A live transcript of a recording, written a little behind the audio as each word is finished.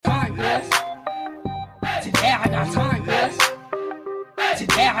cuz. Today I got time, cuz.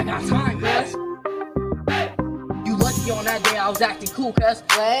 Today I got time, cuz. You lucky on that day I was acting cool, cuz.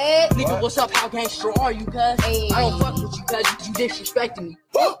 What? Nigga, what's up? How gangster are you, cuz? Hey. I don't fuck with you, cuz. You disrespecting me.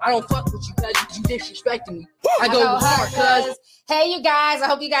 I don't fuck with you, cuz. You disrespecting me. I go hard, cuz. Hey, you guys. I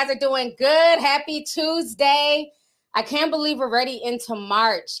hope you guys are doing good. Happy Tuesday. I can't believe we're already into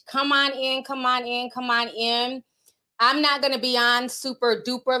March. Come on in, come on in, come on in. I'm not going to be on super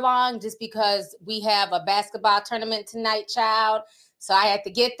duper long just because we have a basketball tournament tonight, child. So I had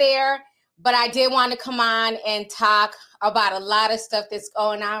to get there. But I did want to come on and talk about a lot of stuff that's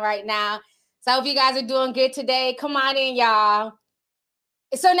going on right now. So I hope you guys are doing good today. Come on in, y'all.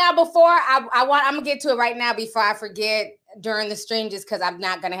 So now before I'm going to get to it right now before I forget during the stream, just because I'm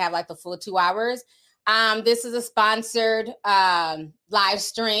not going to have like the full 2 hours. This is a sponsored live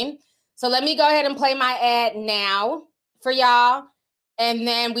stream. So let me go ahead and play my ad now for y'all. And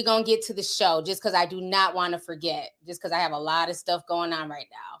then we're going to get to the show just because I do not want to forget, just because I have a lot of stuff going on right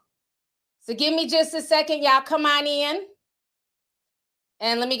now. So give me just a second, y'all. Come on in.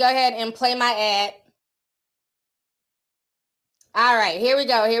 And let me go ahead and play my ad. All right, here we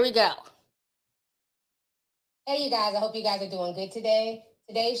go. Here we go. Hey, you guys. I hope you guys are doing good today.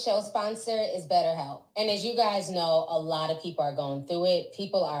 Today's show sponsor is BetterHelp. And as you guys know, a lot of people are going through it.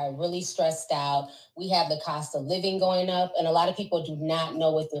 People are really stressed out. We have the cost of living going up, and a lot of people do not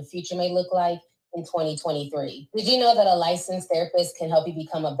know what their future may look like in 2023. Did you know that a licensed therapist can help you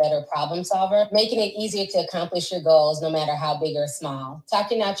become a better problem solver, making it easier to accomplish your goals no matter how big or small?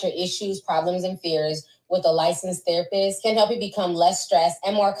 Talking out your issues, problems, and fears with a licensed therapist can help you become less stressed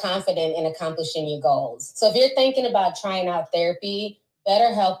and more confident in accomplishing your goals. So if you're thinking about trying out therapy,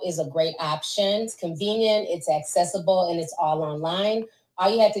 BetterHelp is a great option. It's convenient, it's accessible, and it's all online. All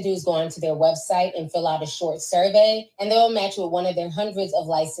you have to do is go onto their website and fill out a short survey, and they'll match you with one of their hundreds of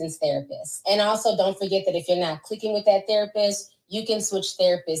licensed therapists. And also, don't forget that if you're not clicking with that therapist, you can switch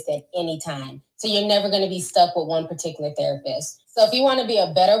therapists at any time. So you're never going to be stuck with one particular therapist. So if you want to be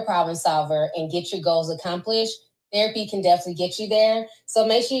a better problem solver and get your goals accomplished, therapy can definitely get you there. So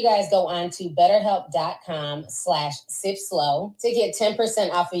make sure you guys go on to betterhelp.com/sipslow to get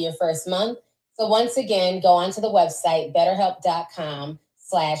 10% off of your first month. So once again, go on to the website,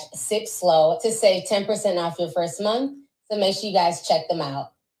 betterhelp.com/sipslow to save 10% off your first month. So make sure you guys check them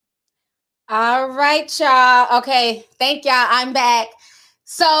out. All right, y'all. Okay, thank y'all. I'm back.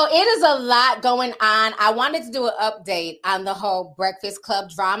 So it is a lot going on. I wanted to do an update on the whole Breakfast Club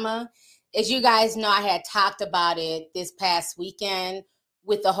drama. As you guys know, I had talked about it this past weekend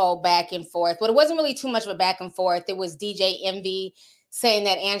with the whole back and forth. But it wasn't really too much of a back and forth. It was DJ Envy saying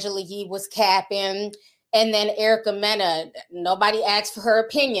that Angela Yee was capping. And then Erica Mena, nobody asked for her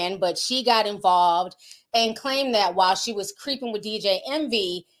opinion, but she got involved and claimed that while she was creeping with DJ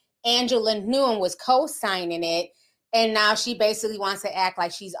Envy, Angela Nguyen was co-signing it. And now she basically wants to act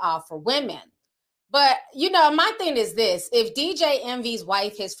like she's all for women. But, you know, my thing is this. If DJ Envy's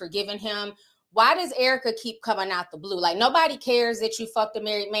wife has forgiven him, why does Erica keep coming out the blue? Like, nobody cares that you fucked a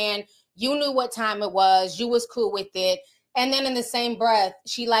married man. You knew what time it was. You was cool with it. And then in the same breath,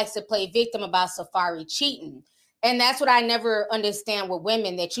 she likes to play victim about Safari cheating. And that's what I never understand with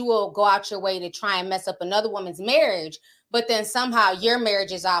women, that you will go out your way to try and mess up another woman's marriage, but then somehow your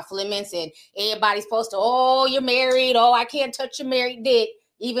marriage is off limits and everybody's supposed to, oh, you're married. Oh, I can't touch your married dick,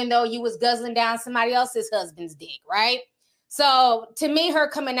 even though you was guzzling down somebody else's husband's dick, right? So to me, her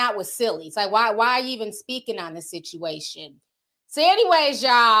coming out was silly. It's like, why are you even speaking on the situation? So anyways,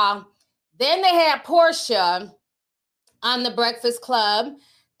 y'all, then they had Portia on the Breakfast Club.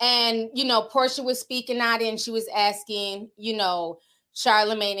 And, you know, Portia was speaking out and she was asking, you know,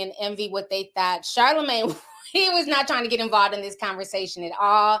 Charlamagne and Envy what they thought. Charlamagne, he was not trying to get involved in this conversation at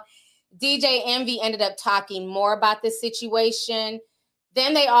all. DJ Envy ended up talking more about this situation.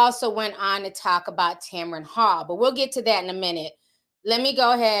 Then they also went on to talk about Tamron Hall, but we'll get to that in a minute. Let me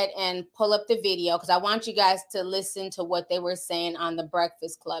go ahead and pull up the video because I want you guys to listen to what they were saying on the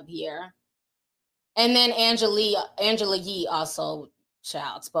Breakfast Club here. And then Angela Yee also,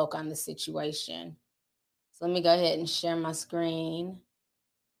 child, spoke on the situation. So let me go ahead and share my screen.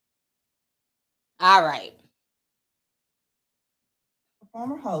 All right.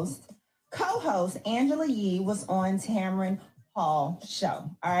 Former host, co-host Angela Yee was on Tamron Hall show.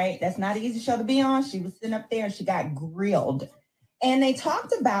 All right, that's not an easy show to be on. She was sitting up there and she got grilled. And they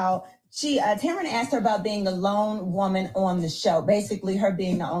talked about, Tamron asked her about being the lone woman on the show, basically her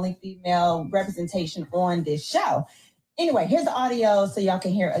being the only female representation on this show. Anyway, here's the audio so y'all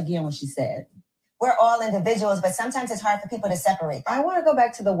can hear again what she said. We're all individuals, but sometimes it's hard for people to separate. I want to go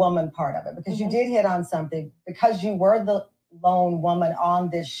back to the woman part of it because you did hit on something, because you were the lone woman on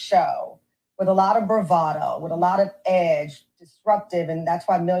this show with a lot of bravado, with a lot of edge, disruptive, and that's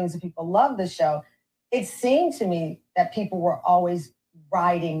why millions of people love the show. It seemed to me that people were always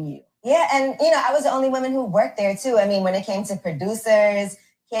riding you. Yeah, and I was the only woman who worked there too. I mean, when it came to producers,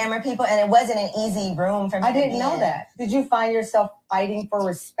 camera people, and it wasn't an easy room for me. I didn't know that. Did you find yourself fighting for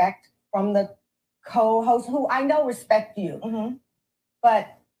respect from the co-host, who I know respect you? Mm-hmm.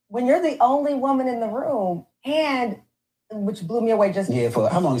 But when you're the only woman in the room, and which blew me away just... Yeah, for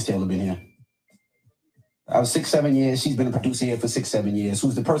how long has Taylor been here? I was 6-7 years. She's been a producer here for 6-7 years.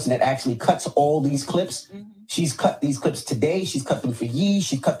 Who's the person that actually cuts all these clips? Mm-hmm. She's cut these clips today. She's cut them for years.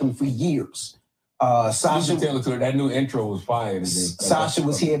 She's cut them for years. Sasha Taylor to it. That new intro was fire. Sasha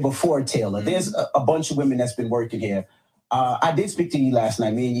was here before Taylor. Mm-hmm. There's a bunch of women that's been working here. I did speak to you last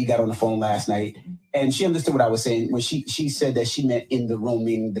night. Me and you got on the phone last night, and she understood what I was saying when she said that she meant in the room,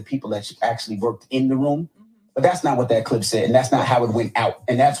 meaning the people that actually worked in the room. But that's not what that clip said, and that's not how it went out.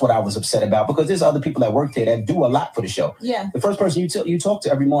 And that's what I was upset about, because there's other people that worked here that do a lot for the show. Yeah. The first person you talk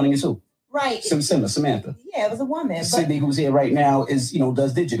to every morning is who? Right. Samantha. Yeah, it was a woman. Sydney, who's here right now, is,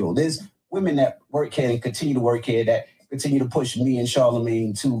 does digital. There's women that work here and continue to work here that continue to push me and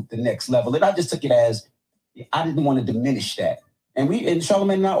Charlamagne to the next level. And I just took it as, I didn't want to diminish that. And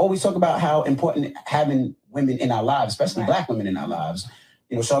Charlamagne and I always talk about how important having women in our lives, especially Black women in our lives.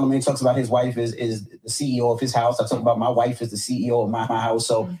 Charlamagne talks about his wife is the CEO of his house. I talk about my wife is the CEO of my house.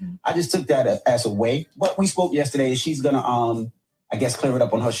 So I just took that as a way. What we spoke yesterday is she's going to, I guess, clear it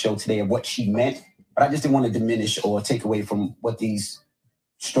up on her show today of what she meant. But I just didn't want to diminish or take away from what these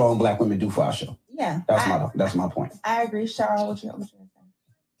strong Black women do for our show. Yeah. That's my point. I agree. Charles, what you want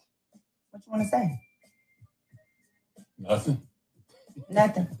to say?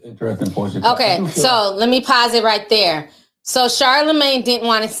 Nothing. Interesting portion. Okay, so let me pause it right there. So Charlamagne didn't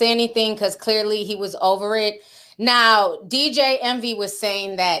want to say anything because clearly he was over it. Now, DJ Envy was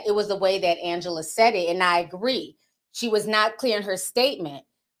saying that it was the way that Angela said it, and I agree. She was not clear in her statement.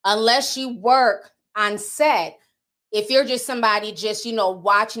 Unless you work on set, if you're just somebody just,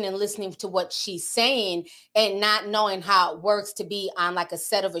 watching and listening to what she's saying and not knowing how it works to be on like a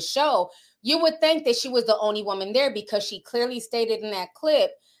set of a show, you would think that she was the only woman there, because she clearly stated in that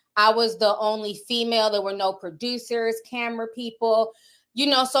clip, I was the only female. There were no producers, camera people,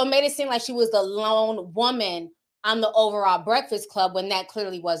 so it made it seem like she was the lone woman on the overall Breakfast Club, when that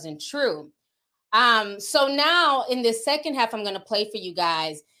clearly wasn't true. So now in the second half, I'm going to play for you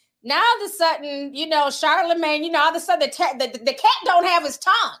guys. Now all of a sudden, Charlamagne, all of a sudden the cat don't have his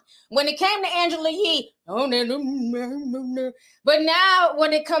tongue. When it came to Angela Yee, but now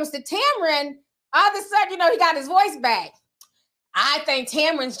when it comes to Tamron, all of a sudden, he got his voice back. I think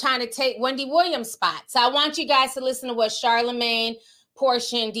Tamron's trying to take Wendy Williams' spot. So I want you guys to listen to what Charlamagne,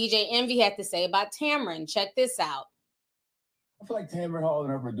 Portia, and DJ Envy had to say about Tamron. Check this out. I feel like Tamron Hall and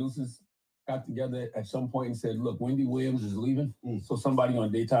her producers got together at some point and said, look, Wendy Williams is leaving, so somebody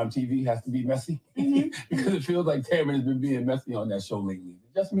on daytime TV has to be messy. Because it feels like Tamron has been being messy on that show lately.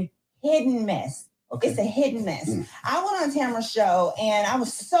 Just me. Hidden mess. Okay. It's a hidden mess. I went on Tamron's show and I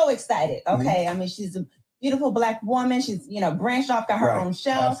was so excited. Okay. I mean, she's a beautiful Black woman. She's, branched off, got her own show.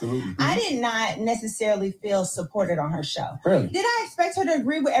 Absolutely. I did not necessarily feel supported on her show. Really? Did I expect her to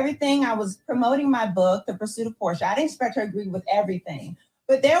agree with everything? I was promoting my book, The Pursuit of Portia. I didn't expect her to agree with everything.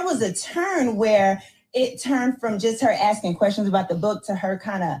 But there was a turn where it turned from just her asking questions about the book to her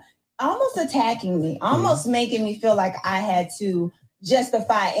kind of almost attacking me, almost making me feel like I had to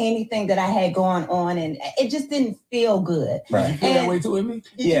justify anything that I had going on, and it just didn't feel good. Right. You feel that way too, Amy?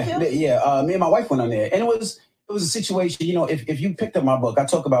 Yeah. Me and my wife went on there, and it was a situation. If you picked up my book, I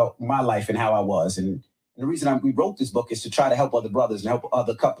talk about my life and how I was, and the reason we wrote this book is to try to help other brothers and help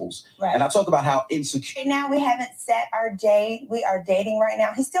other couples. Right. And I talk about how insecure. Right now, we haven't set our date. We are dating right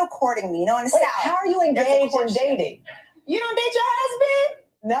now. He's still courting me. In the South. How are you engaged and dating? You don't date your husband?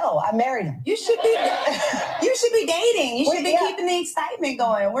 No, I married him. You should be dating. You should be keeping the excitement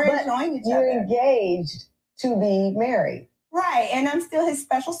going. We're enjoying each other. You're engaged to be married. Right. And I'm still his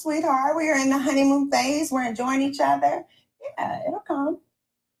special sweetheart. We are in the honeymoon phase. We're enjoying each other. Yeah, it'll come.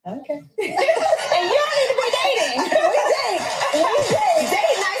 Okay. And you don't need to be dating. We date.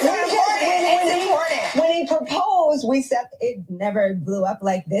 When he proposed, it never blew up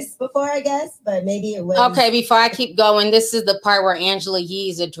like this before, I guess, but maybe it was. Okay, before I keep going, this is the part where Angela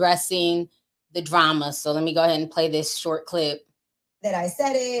Yee is addressing the drama. So let me go ahead and play this short clip. That I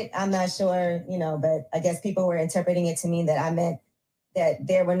said it, I'm not sure, but I guess people were interpreting it to mean that I meant that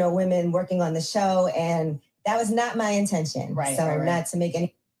there were no women working on the show, and that was not my intention. Right. So not to make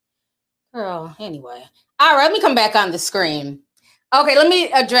any. Girl, anyway. All right, let me come back on the screen. Okay, let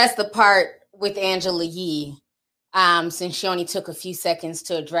me address the part with Angela Yee. since she only took a few seconds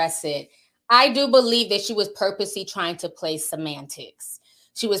to address it. I do believe that she was purposely trying to play semantics.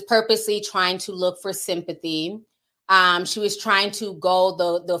 She was purposely trying to look for sympathy. She was trying to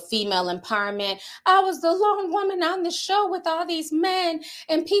go the female empowerment. I was the lone woman on the show with all these men,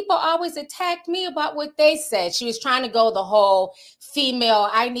 and people always attacked me about what they said. She was trying to go the whole female,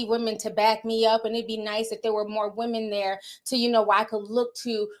 I need women to back me up, and it'd be nice if there were more women there to, where I could look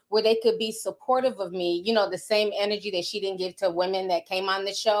to where they could be supportive of me. The same energy that she didn't give to women that came on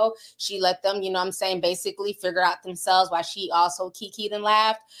the show. She let them, basically figure out themselves while she also kikied and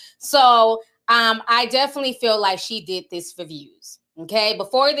laughed. So I definitely feel like she did this for views. Okay.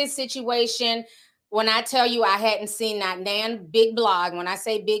 Before this situation, when I tell you I hadn't seen that damn big blog, when I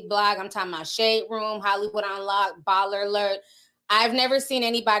say big blog, I'm talking about Shade Room, Hollywood Unlocked, Baller Alert. I've never seen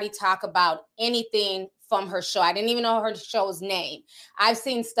anybody talk about anything from her show. I didn't even know her show's name. I've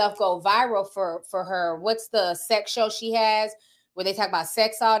seen stuff go viral for her. What's the sex show she has where they talk about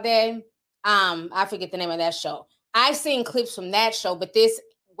sex all day? I forget the name of that show. I've seen clips from that show, but this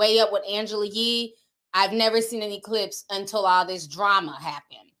Way Up with Angela Yee, I've never seen any clips until all this drama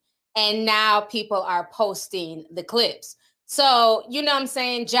happened. And now people are posting the clips. So, what I'm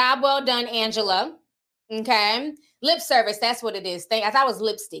saying? Job well done, Angela. Okay. Lip service, that's what it is. I thought it was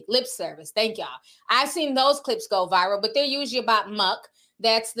lipstick. Lip service. Thank y'all. I've seen those clips go viral, but they're usually about muck.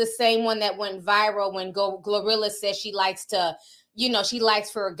 That's the same one that went viral when Glorilla says she likes to, she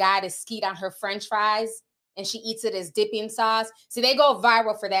likes for a guy to skeet on her French fries, and she eats it as dipping sauce. See, they go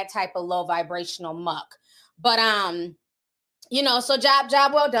viral for that type of low vibrational muck. But, so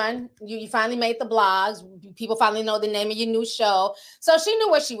job well done. You finally made the blogs. People finally know the name of your new show. So she knew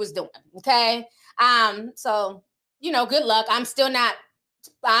what she was doing. Okay. So, good luck.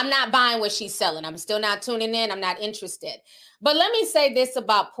 I'm not buying what she's selling. I'm still not tuning in. I'm not interested. But let me say this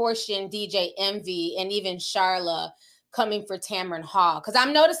about Portia and DJ Envy and even Charla coming for Tamron Hall. Because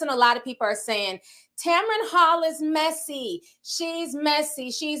I'm noticing a lot of people are saying, Tamron Hall is messy. She's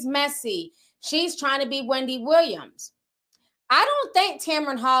messy. She's messy. She's trying to be Wendy Williams. I don't think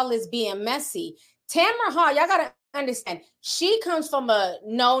Tamron Hall is being messy. Tamron Hall, y'all got to understand, she comes from a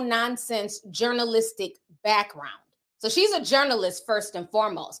no-nonsense journalistic background. So she's a journalist first and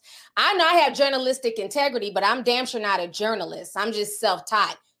foremost. I know I have journalistic integrity, but I'm damn sure not a journalist. I'm just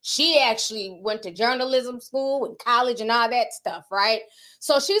self-taught. She actually went to journalism school and college and all that stuff, right?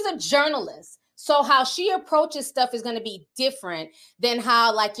 So she's a journalist. So how she approaches stuff is going to be different than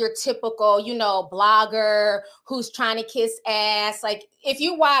how like your typical, blogger who's trying to kiss ass. Like if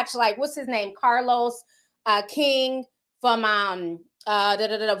you watch, like, what's his name? Carlos King from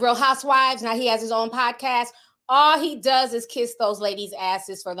Real Housewives. Now he has his own podcast. All he does is kiss those ladies'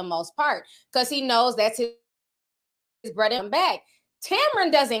 asses for the most part because he knows that's his bread and back.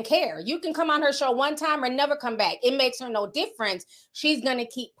 Tamron doesn't care. You can come on her show one time or never come back. It makes her no difference. She's going to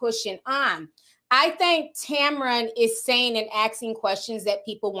keep pushing on. I think Tamron is saying and asking questions that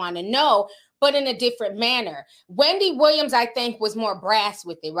people want to know, but in a different manner. Wendy Williams, I think, was more brass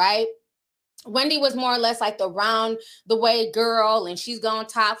with it, right? Wendy was more or less like the round the way girl, and she's going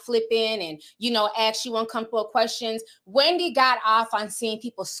top flipping and, ask you uncomfortable questions. Wendy got off on seeing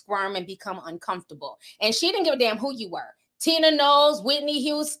people squirm and become uncomfortable. And she didn't give a damn who you were. Tina Knowles, Whitney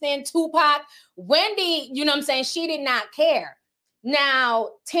Houston, Tupac. Wendy, she did not care. Now,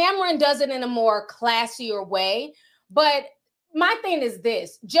 Tamron does it in a more classier way, but my thing is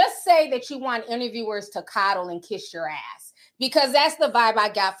this. Just say that you want interviewers to coddle and kiss your ass, because that's the vibe I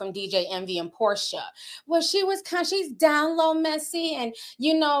got from DJ Envy and Portia. Well, she's down low, messy, and,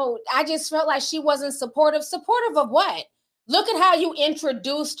 I just felt like she wasn't supportive. Supportive of what? Look at how you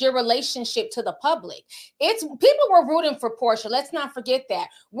introduced your relationship to the public. People were rooting for Portia. Let's not forget that.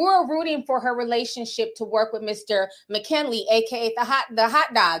 We're rooting for her relationship to work with Mr. McKinley, aka the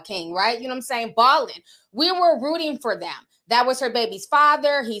hot dog king, right? You know what I'm saying? Balling. We were rooting for them. That was her baby's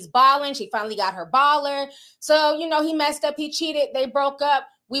father. He's balling. She finally got her baller. So, he messed up. He cheated. They broke up.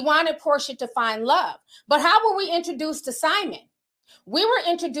 We wanted Portia to find love. But how were we introduced to Simon? We were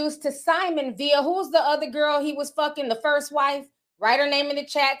introduced to Simon via, who's the other girl he was fucking, the first wife? Write her name in the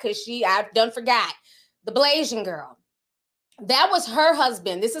chat because I've done forgot. The Blasian girl. That was her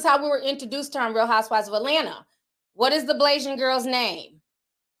husband. This is how we were introduced to her on Real Housewives of Atlanta. What is the Blasian girl's name?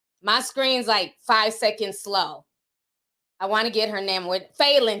 My screen's like 5 seconds slow. I want to get her name with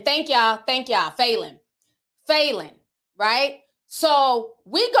Phelan. Thank y'all. Phelan, right? So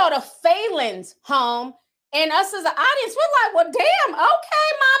we go to Phelan's home. And us as an audience, we're like, well, damn, okay,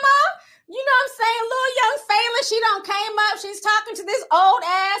 mama. You know what I'm saying? Little young Phelan, she done came up. She's talking to this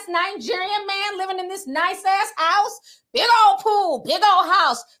old-ass Nigerian man living in this nice-ass house. Big old pool, big old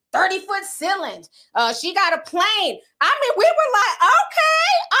house, 30-foot ceilings. She got a plane. I mean, we were like, okay,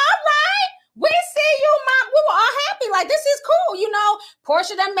 all right. We see you, Mom. We were all happy. Like, this is cool. You know,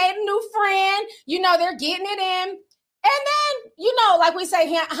 Porsha done made a new friend. You know, they're getting it in. And then, you know, like we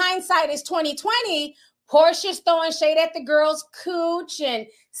say, hindsight is 2020. Porsha's throwing shade at the girl's cooch and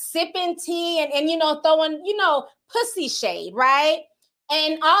sipping tea and you know, throwing, you know, pussy shade, right?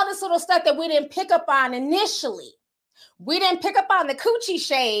 And all this little stuff that we didn't pick up on initially. We didn't pick up on the coochie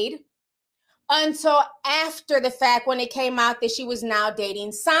shade until after the fact when it came out that she was now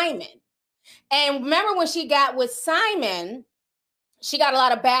dating Simon. And remember when she got with Simon, she got a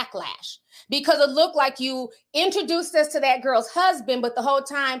lot of backlash because it looked like you introduced us to that girl's husband, but the whole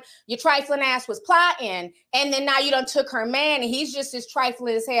time your trifling ass was plotting. And then now you done took her man and he's just as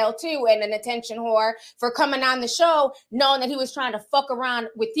trifling as hell too, and an attention whore for coming on the show knowing that he was trying to fuck around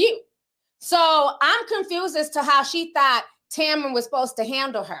with you. So I'm confused as to how she thought Tamron was supposed to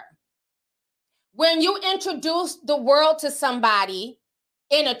handle her. When you introduce the world to somebody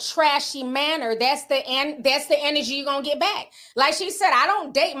in a trashy manner, that's the energy you're gonna get back. Like she said, I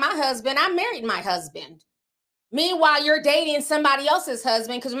don't date my husband, I married my husband. Meanwhile, you're dating somebody else's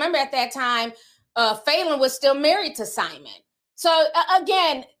husband, because remember at that time, Phelan was still married to Simon. So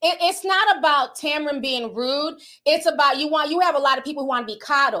again, it's not about Tamron being rude. It's about you have a lot of people who want to be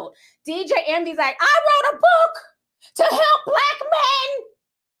coddled. DJ Envy's like, I wrote a book to help Black men.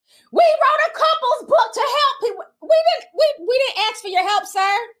 We wrote a couples book to help people. We didn't ask for your help,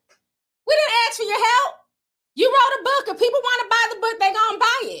 sir. We didn't ask for your help. You wrote a book. If people want to buy the book, they're gonna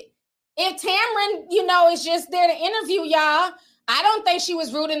buy it. If Tamron, you know, is just there to interview y'all, I don't think she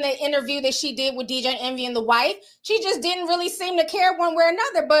was rude in the interview that she did with DJ Envy and the wife. She just didn't really seem to care one way or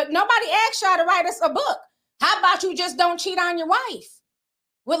another. But nobody asked y'all to write us a book. How about you just don't cheat on your wife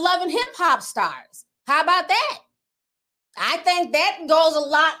with loving hip hop stars? How about that? I think that goes a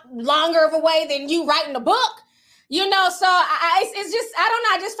lot longer of a way than you writing a book, you know. So it's just, I don't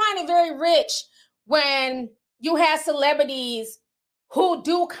know. I just find it very rich when you have celebrities who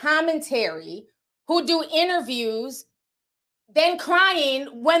do commentary, who do interviews, then crying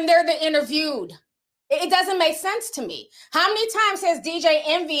when they're the interviewed. It doesn't make sense to me. How many times has DJ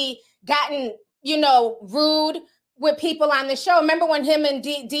Envy gotten, you know, rude with people on the show? Remember when him and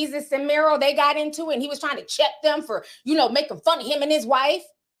Desus and Mero, they got into it and he was trying to check them for, you know, making fun of him and his wife?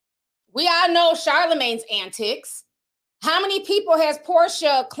 We all know Charlamagne's antics. How many people has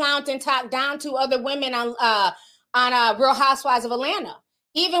Porsha clowned and talked down to other women on Real Housewives of Atlanta?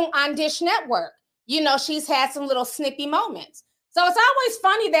 Even on Dish Network, you know, she's had some little snippy moments. So it's always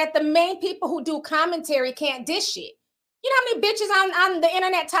funny that the main people who do commentary can't dish it. You know how many bitches on the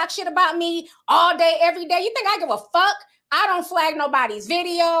internet talk shit about me all day, every day? You think I give a fuck? I don't flag nobody's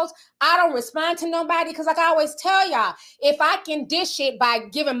videos. I don't respond to nobody because, like I always tell y'all, if I can dish it by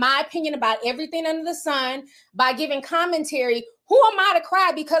giving my opinion about everything under the sun, by giving commentary, who am I to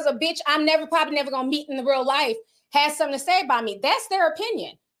cry because a bitch I'm probably never going to meet in the real life has something to say about me? That's their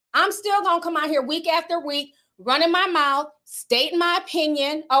opinion. I'm still going to come out here week after week, running my mouth, stating my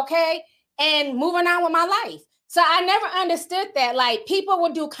opinion, okay, and moving on with my life. So I never understood that. Like, people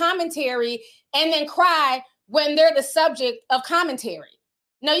would do commentary and then cry when they're the subject of commentary.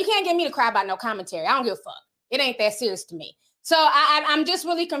 No, you can't get me to cry about no commentary. I don't give a fuck. It ain't that serious to me. So I'm just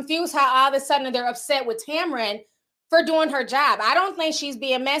really confused how all of a sudden they're upset with Tamron for doing her job. I don't think she's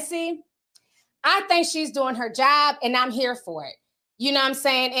being messy. I think she's doing her job, and I'm here for it. You know what I'm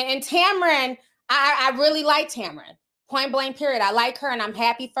saying? And Tamron, I really like Tamron. Point blank period. I like her and I'm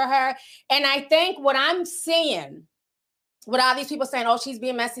happy for her. And I think what I'm seeing, with all these people saying, oh, she's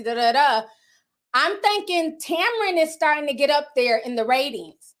being messy, I'm thinking Tamron is starting to get up there in the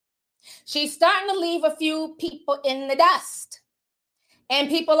ratings. She's starting to leave a few people in the dust. And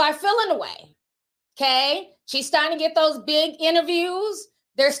people are feeling away. Okay? She's starting to get those big interviews.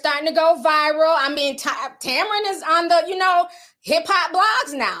 They're starting to go viral. I mean, Tamron is on the, you know, hip hop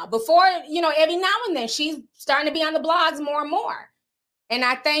blogs now. Before, you know, every now and then she's starting to be on the blogs more and more. And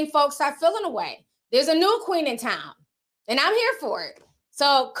I think folks are feeling away. There's a new queen in town, and I'm here for it.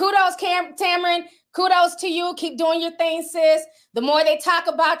 So kudos, Tamron. Kudos to you. Keep doing your thing, sis. The more they talk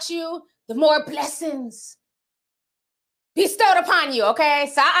about you, the more blessings bestowed upon you, okay?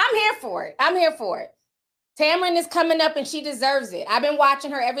 So I'm here for it. I'm here for it. Tamron is coming up and she deserves it. I've been watching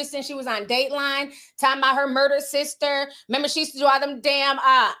her ever since she was on Dateline, talking about her murder sister. Remember, she used to do all them damn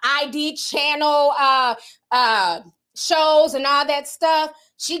ID channel shows and all that stuff.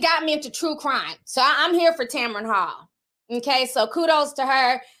 She got me into true crime. So I'm here for Tamron Hall. Okay, so kudos to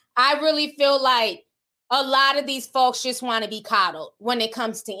her. I really feel like a lot of these folks just want to be coddled when it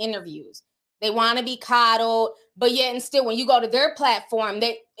comes to interviews. They want to be coddled, but yet and still, when you go to their platform,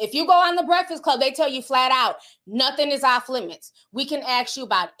 if you go on the Breakfast Club, they tell you flat out, nothing is off limits. We can ask you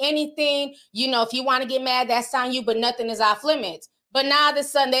about anything. You know, if you want to get mad, that's on you, but nothing is off limits. But now all of a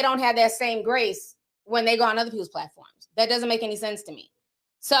sudden, they don't have that same grace when they go on other people's platforms. That doesn't make any sense to me.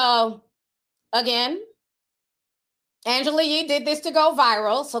 So, again, Angela Yee did this to go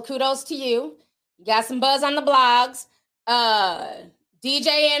viral, so kudos to you. You got some buzz on the blogs.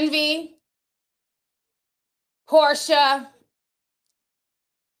 DJ Envy, Portia,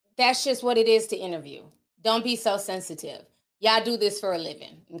 that's just what it is to interview. Don't be so sensitive. Y'all do this for a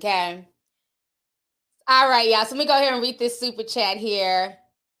living, okay? All right, y'all. So let me go ahead and read this super chat here.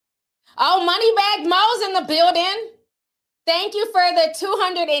 Oh, Moneybag Mo's in the building. Thank you for the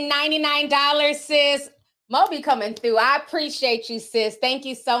 $299, sis. Mo be coming through. I appreciate you, sis. Thank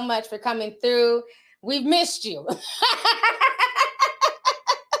you so much for coming through. We've missed you.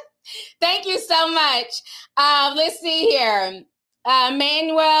 Thank you so much. Let's see here.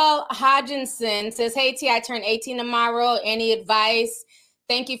 Manuel Hodginson says, hey, T, I turn 18 tomorrow. Any advice?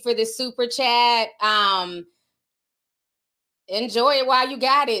 Thank you for the super chat. Enjoy it while you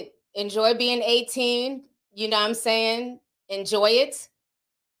got it. Enjoy being 18. You know what I'm saying? Enjoy it.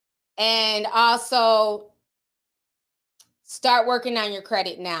 And also start working on your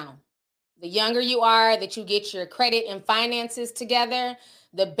credit now. The younger you are that you get your credit and finances together,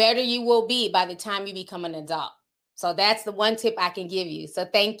 the better you will be by the time you become an adult. So that's the one tip I can give you. So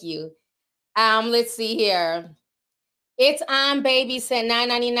thank you. Let's see here. It's on baby said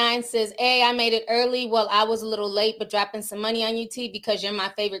 $9.99 says, hey, I made it early. Well, I was a little late, but dropping some money on you, T, because you're my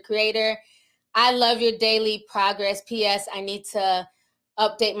favorite creator. I love your daily progress. P.S. I need to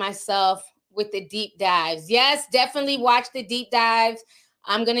update myself with the deep dives. Yes, definitely watch the deep dives.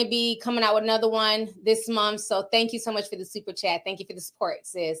 I'm going to be coming out with another one this month. So thank you so much for the super chat. Thank you for the support,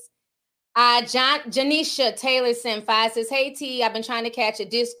 sis. Janisha Taylor sent 5 says, hey, T, I've been trying to catch a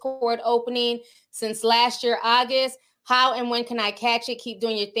Discord opening since last year, August. How and when can I catch it? Keep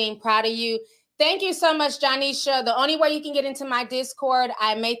doing your thing. Proud of you. Thank you so much, Janisha. The only way you can get into my Discord,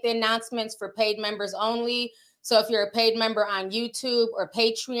 I make the announcements for paid members only. So if you're a paid member on YouTube or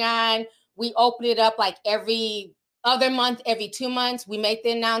Patreon, we open it up like every other month, every 2 months. We make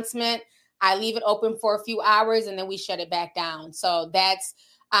the announcement. I leave it open for a few hours and then we shut it back down. So that's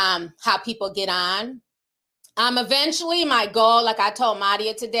how people get on. Eventually, my goal, like I told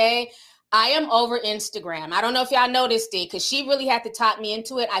Madia today, I am over Instagram. I don't know if y'all noticed it because she really had to talk me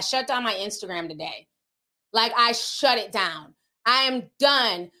into it. I shut down my Instagram today. Like I shut it down. I am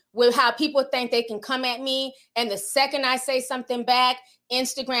done with how people think they can come at me. And the second I say something back,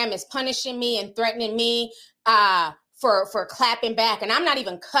 Instagram is punishing me and threatening me for clapping back. And I'm not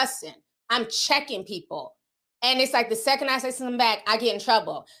even cussing. I'm checking people. And it's like the second I say something back, I get in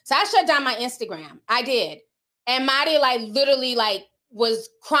trouble. So I shut down my Instagram. I did. And Maddie literally was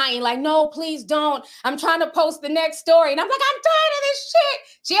crying like, no, please don't. I'm trying to post the next story. And I'm like, I'm tired of this shit.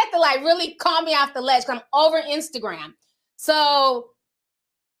 She had to really calm me off the ledge because I'm over Instagram. So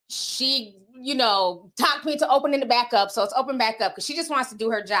she, talked me to opening it back up. So it's open back up because she just wants to do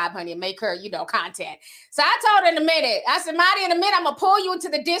her job, honey, and make her, content. So I told her in a minute, I said, Maddie, in a minute, I'm going to pull you into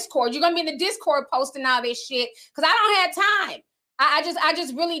the Discord. You're going to be in the Discord posting all this shit because I don't have time. I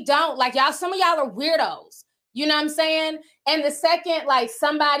just really don't. Y'all, some of y'all are weirdos. You know what I'm saying? And the second,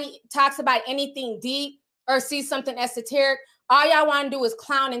 somebody talks about anything deep or sees something esoteric, all y'all want to do is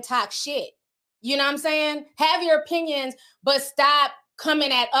clown and talk shit. You know what I'm saying? Have your opinions, but stop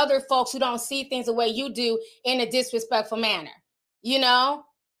coming at other folks who don't see things the way you do in a disrespectful manner,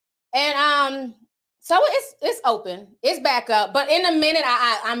 And so it's open. It's back up. But in a minute,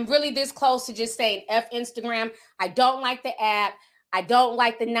 I'm really this close to just saying F Instagram. I don't like the app. I don't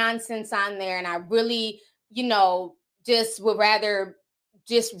like the nonsense on there. And I really, just would rather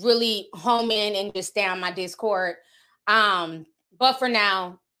just really home in and just stay on my Discord. But for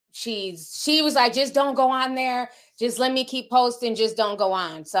now, she was like, just don't go on there. Just let me keep posting. Just don't go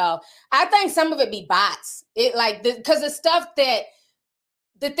on. So I think some of it be bots. Because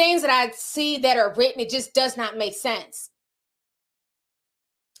the things that I see that are written, it just does not make sense.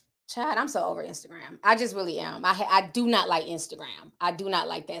 Chad, I'm so over Instagram. I just really am. I do not like Instagram. I do not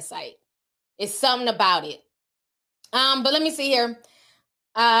like that site. It's something about it. But let me see here.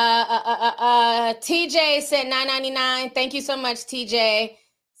 TJ said $9.99. Thank you so much, TJ.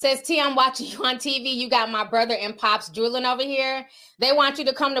 Says, T, I'm watching you on TV. You got my brother and pops drooling over here. They want you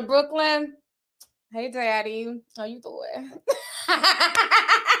to come to Brooklyn. Hey, Daddy. How you doing?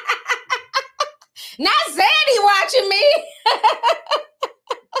 Not Zaddy watching me.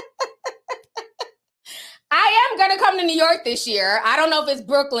 I am going to come to New York this year. I don't know if it's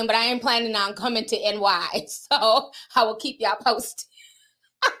Brooklyn, but I am planning on coming to NY. So I will keep y'all posted.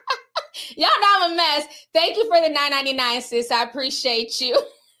 Y'all know I'm a mess. Thank you for the $9.99, sis. I appreciate you.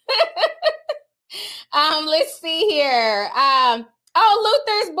 Let's see here.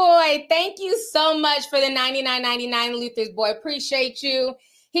 Luther's boy. Thank you so much for the $99.99, Luther's boy. Appreciate you.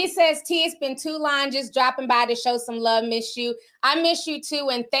 He says, T, it's been too long, just dropping by to show some love. Miss you. I miss you too,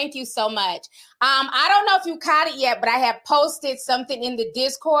 and thank you so much. I don't know if you caught it yet, but I have posted something in the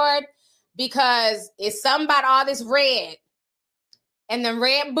Discord because it's something about all this red and the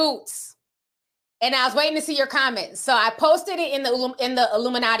red boots. And I was waiting to see your comments. So I posted it in the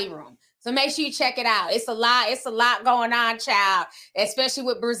Illuminati room. So make sure you check it out. It's a lot going on, child, especially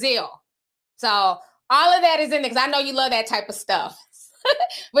with Brazil. So all of that is in there because I know you love that type of stuff.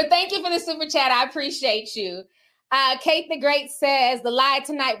 But thank you for the super chat. I appreciate you. Kate the Great says, the lie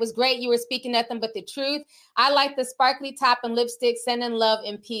tonight was great. You were speaking nothing but the truth. I like the sparkly top and lipstick. Sending love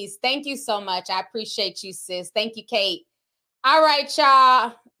and peace. Thank you so much. I appreciate you, sis. Thank you, Kate. All right,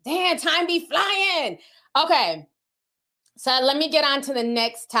 y'all. Damn, time be flying. Okay. So let me get on to the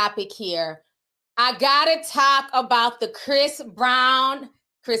next topic here. I got to talk about the Chris Brown.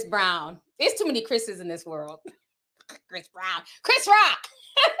 There's too many Chris's in this world. Chris Rock.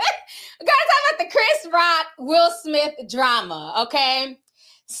 I gotta talk about the Chris Rock, Will Smith drama, okay?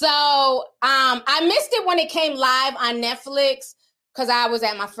 So I missed it when it came live on Netflix because I was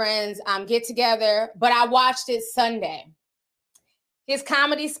at my friend's get together, but I watched it Sunday. His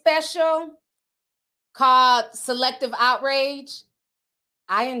comedy special called Selective Outrage.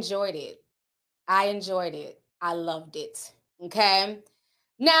 I enjoyed it. I loved it, okay?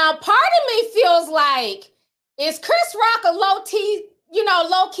 Now, part of me feels like, is Chris Rock a low-key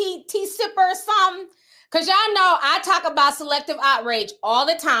tea sipper or something? Because y'all know I talk about selective outrage all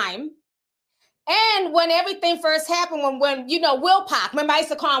the time. And when everything first happened, when Will Pac, remember I used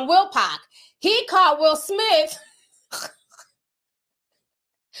to call him Will Pac, he called Will Smith,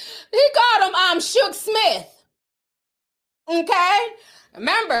 he called him Suge Smith. Okay?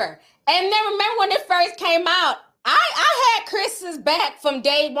 Remember? And then remember when it first came out, I had Chris's back from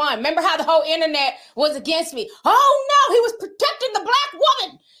day one. Remember how the whole internet was against me? Oh no, he was protecting the black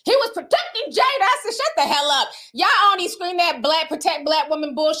woman. He was protecting Jada. I said, shut the hell up. Y'all only scream that protect black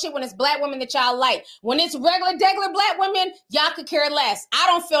women bullshit when it's black women that y'all like. When it's degular black women, y'all could care less. I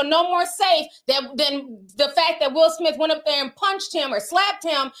don't feel no more safe than the fact that Will Smith went up there and punched him or slapped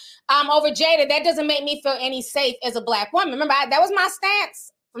him over Jada. That doesn't make me feel any safe as a black woman. Remember, that was my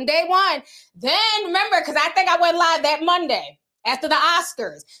stance from day one. Then remember, because I think I went live that Monday after the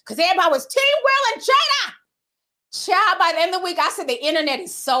Oscars, because everybody was Team Will and Jada. Child, by the end of the week, I said the internet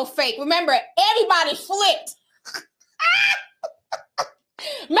is so fake. Remember, everybody flipped.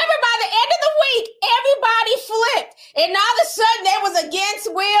 Remember, by the end of the week, everybody flipped. And all of a sudden, they was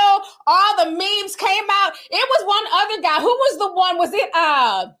against Will. All the memes came out. It was one other guy. Who was the one? Was it,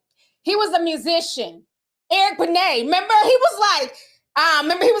 he was a musician. Eric Benet. Remember, he was like,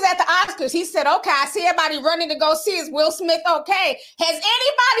 remember he was at the Oscars. He said, okay, I see everybody running to go see, is Will Smith okay? Has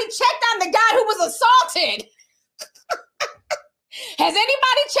anybody checked on the guy who was assaulted? Has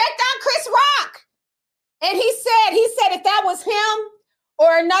anybody checked on Chris Rock? And he said if that was him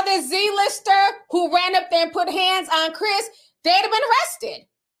or another Z-lister who ran up there and put hands on Chris, they'd have been arrested.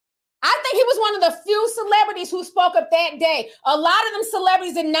 I think he was one of the few celebrities who spoke up that day. A lot of them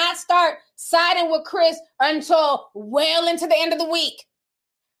celebrities did not start siding with Chris until well into the end of the week.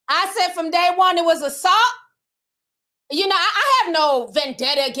 I said from day one, it was assault. You know, I have no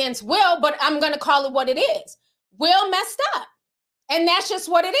vendetta against Will, but I'm going to call it what it is. Will messed up. And that's just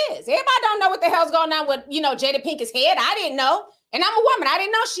what it is. Everybody don't know what the hell's going on with, Jada Pinkett's head. I didn't know. And I'm a woman. I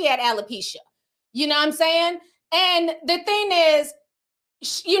didn't know she had alopecia. You know what I'm saying? And the thing is,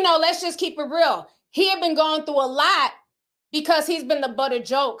 let's just keep it real. He had been going through a lot because he's been the butt of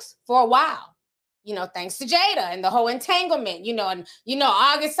jokes for a while. Thanks to Jada and the whole entanglement, and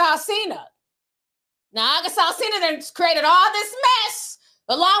August Alsina. Now, August Alsina then created all this mess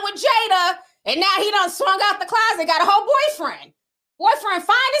along with Jada. And now he done swung out the closet, got a whole boyfriend. Boyfriend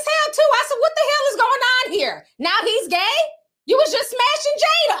fine as hell, too. I said, what the hell is going on here? Now he's gay? You was just smashing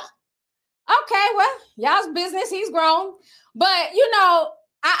Jada. Okay, well, y'all's business. He's grown. But,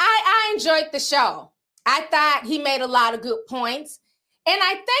 I enjoyed the show. I thought he made a lot of good points. And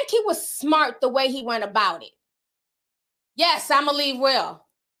I think he was smart the way he went about it. Yes, I'm going to leave Will.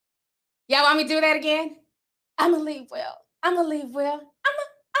 Y'all want me to do that again? I'm going to leave Will. I'm going to leave Will. I'm going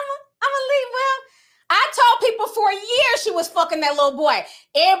to leave Will. I told people for a year she was fucking that little boy.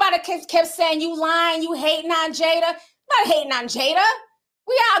 Everybody kept saying, you lying, you hating on Jada. I'm not hating on Jada.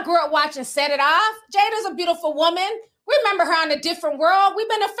 We all all grew up watching Set It Off. Jada's a beautiful woman. We remember her on A Different World. We've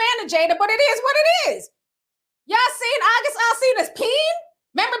been a fan of Jada, but it is what it is. Y'all seen August Alsina's peen?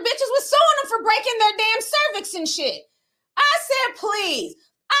 Remember, bitches was suing them for breaking their damn cervix and shit. I said, please.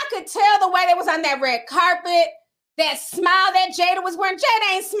 I could tell the way they was on that red carpet, that smile that Jada was wearing.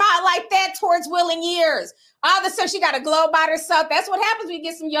 Jada ain't smiled like that towards Will in years. All of a sudden, she got a glow about herself. That's what happens when you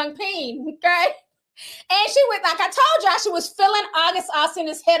get some young peen, okay? And she was, like I told y'all, she was filling August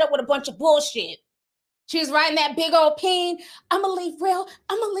Alsina's head up with a bunch of bullshit. She was writing that big old peen. I'ma leave Will.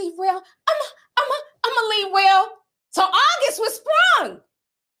 I'ma leave Will. I'ma leave Will. So August was sprung.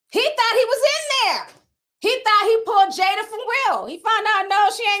 He thought he was in there. He thought he pulled Jada from Will. He found out, no,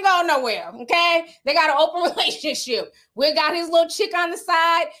 she ain't going nowhere, okay? They got an open relationship. Will got his little chick on the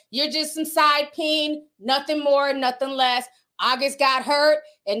side. You're just some side peen. Nothing more, nothing less. August got hurt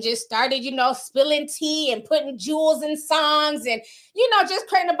and just started, spilling tea and putting jewels in songs and, just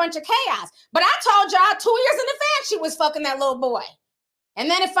creating a bunch of chaos. But I told y'all 2 years in advance she was fucking that little boy. And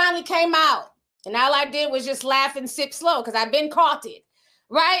then it finally came out. And all I did was just laugh and sip slow because I've been caught it,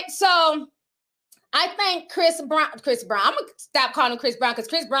 right? So I think Chris Brown, I'm going to stop calling him Chris Brown because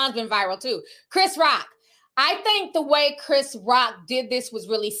Chris Brown's been viral too. Chris Rock. I think the way Chris Rock did this was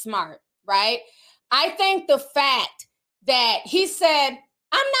really smart, right? I think the fact that he said,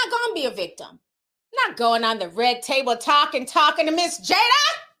 I'm not going to be a victim. I'm not going on the red table talking to Miss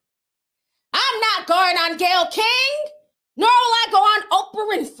Jada. I'm not going on Gayle King, nor will I go on Oprah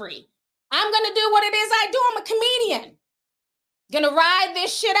Winfrey. I'm going to do what it is I do. I'm a comedian. Going to ride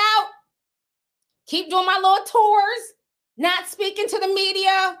this shit out. Keep doing my little tours. Not speaking to the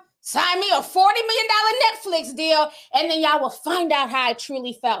media. Sign me a $40 million Netflix deal. And then y'all will find out how I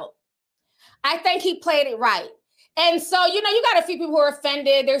truly felt. I think he played it right. And so, you got a few people who are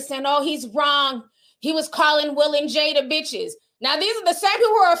offended. They're saying, oh, he's wrong. He was calling Will and Jada bitches. Now, these are the same people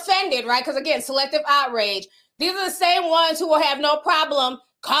who are offended, right? Because, again, selective outrage. These are the same ones who will have no problem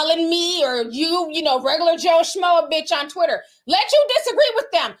calling me or you, regular Joe Schmo a bitch on Twitter. Let you disagree with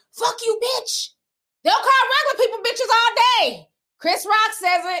them. Fuck you, bitch. They'll call regular people bitches all day. Chris Rock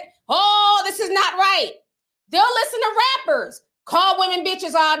says it. Oh, this is not right. They'll listen to rappers. Call women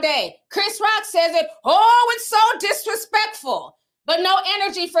bitches all day. Chris Rock says it. Oh, it's so disrespectful. But no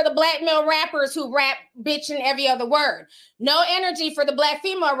energy for the black male rappers who rap bitch in every other word. No energy for the black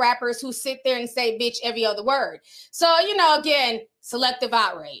female rappers who sit there and say bitch every other word. So, again, selective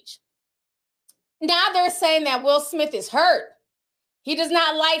outrage. Now they're saying that Will Smith is hurt. He does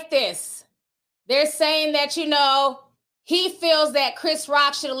not like this. They're saying that, he feels that Chris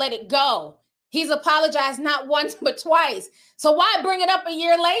Rock should have let it go. He's apologized not once, but twice. So why bring it up a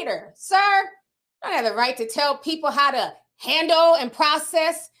year later? Sir, you don't have the right to tell people how to handle and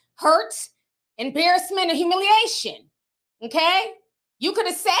process hurt, embarrassment, and humiliation. Okay? You could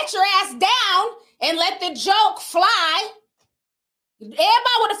have sat your ass down and let the joke fly. Everybody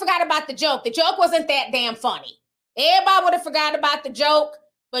would have forgot about the joke. The joke wasn't that damn funny. Everybody would have forgot about the joke,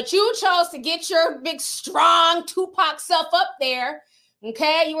 but you chose to get your big, strong Tupac self up there.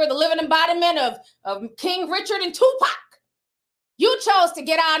 Okay? You were the living embodiment of King Richard and Tupac. You chose to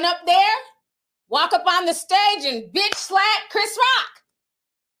get on up there, walk up on the stage and bitch slap Chris Rock.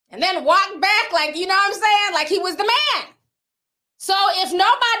 And then walk back like, like he was the man. So if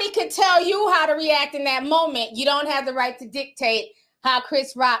nobody could tell you how to react in that moment, you don't have the right to dictate how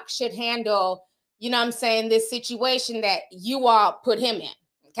Chris Rock should handle, this situation that you all put him in,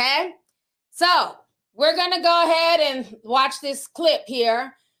 okay? So we're going to go ahead and watch this clip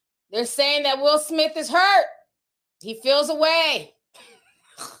here. They're saying that Will Smith is hurt. He feels away.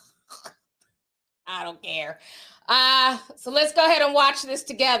 I don't care. So let's go ahead and watch this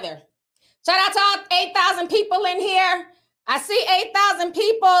together. Shout out to all 8,000 people in here. I see 8,000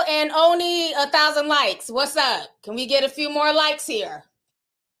 people and only 1,000 likes. What's up? Can we get a few more likes here?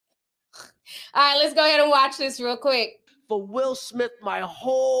 All right, let's go ahead and watch this real quick. For Will Smith, my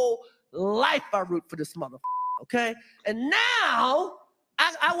whole life I root for this motherfucker, okay? And now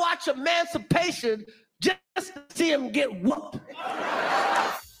I watch Emancipation just to see him get whooped.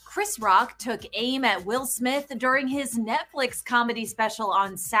 Chris Rock took aim at Will Smith during his Netflix comedy special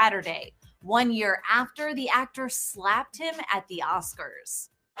on Saturday, 1 year after the actor slapped him at the Oscars.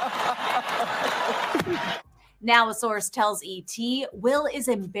 Now, a source tells ET, Will is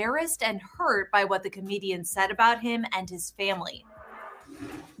embarrassed and hurt by what the comedian said about him and his family.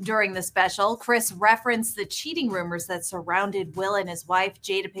 During the special, Chris referenced the cheating rumors that surrounded Will and his wife,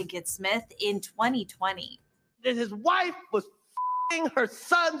 Jada Pinkett Smith, in 2020. That his wife was her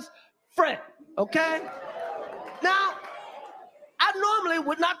son's friend, okay? Now, I normally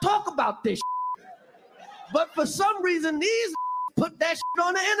would not talk about this, but for some reason, these put that shit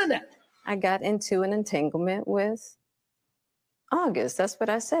on the internet. I got into an entanglement with August. That's what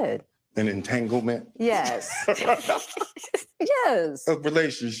I said. An entanglement? Yes. Yes. A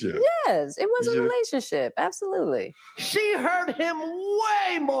relationship? Yes, it was a relationship. Absolutely. She hurt him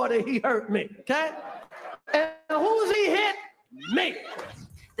way more than he hurt me, okay? And who's he hit? Me.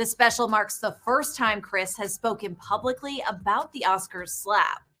 The special marks the first time Chris has spoken publicly about the Oscars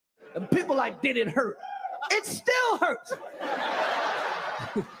slap. And people like, did it hurt? It still hurts.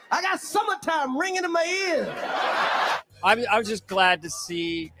 I got summertime ringing in my ears. I was just glad to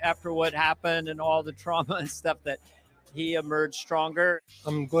see, after what happened and all the trauma and stuff, that he emerged stronger.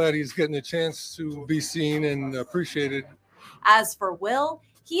 I'm glad he's getting a chance to be seen and appreciated. As for Will,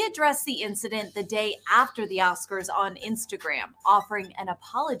 he addressed the incident the day after the Oscars on Instagram, offering an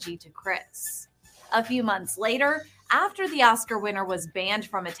apology to Chris. A few months later, after the Oscar winner was banned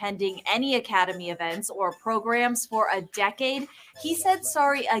from attending any Academy events or programs for a decade, he said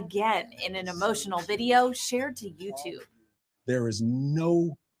sorry again in an emotional video shared to YouTube. There is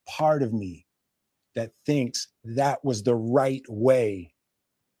no part of me that thinks that was the right way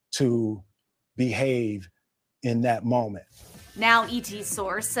to behave in that moment. Now, ET's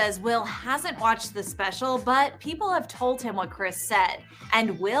source says Will hasn't watched the special, but people have told him what Chris said,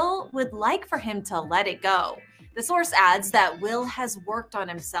 and Will would like for him to let it go. The source adds that Will has worked on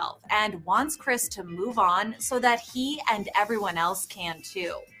himself and wants Chris to move on so that he and everyone else can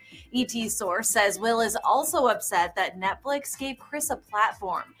too. ET's source says Will is also upset that Netflix gave Chris a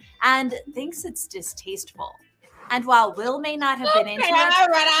platform and thinks it's distasteful. And while Will may not have been into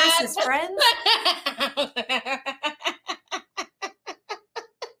it, Chris's friends...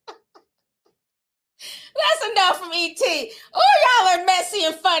 That's enough from ET. Oh, y'all are messy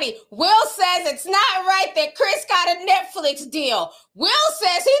and funny. Will says it's not right that Chris got a Netflix deal. Will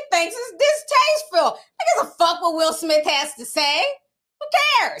says he thinks it's distasteful. I give a fuck what Will Smith has to say. Who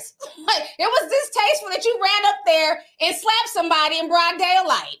cares? Like, it was distasteful that you ran up there and slapped somebody in broad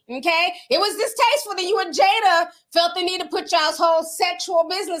daylight, okay? It was distasteful that you and Jada felt the need to put y'all's whole sexual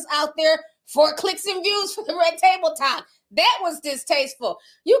business out there for clicks and views for the Red Table Talk. That was distasteful.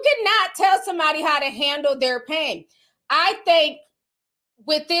 You cannot tell somebody how to handle their pain. I think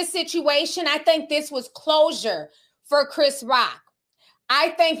with this situation, I think this was closure for Chris Rock.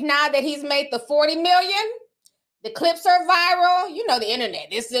 I think now that he's made the 40 million, the clips are viral. You know the internet.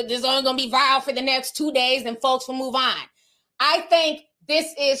 This is only going to be viral for the next 2 days and folks will move on. I think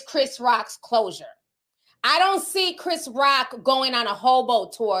this is Chris Rock's closure. I don't see Chris Rock going on a hobo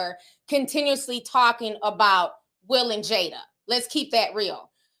tour continuously talking about Will and Jada. Let's keep that real.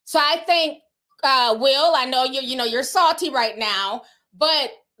 So I think Will, I know you're salty right now,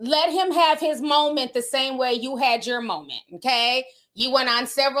 but let him have his moment the same way you had your moment, okay? You went on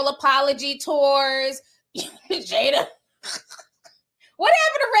several apology tours. Jada. What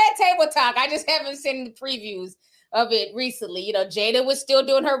happened to Red Table Talk? I just haven't seen the previews of it recently. You know, Jada was still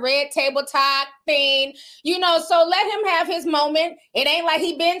doing her Red Table Talk thing, so let him have his moment. It ain't like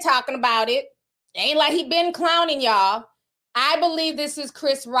he been talking about it. Ain't like he been clowning y'all. I believe this is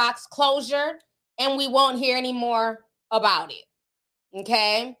Chris Rock's closure, and we won't hear any more about it.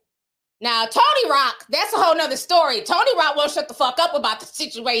 Okay? Now, Tony Rock, that's a whole nother story. Tony Rock won't shut the fuck up about the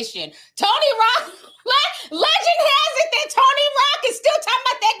situation. Tony Rock, legend has it that Tony Rock is still talking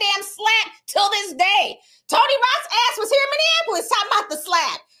about that damn slap till this day. Tony Rock's ass was here in Minneapolis talking about the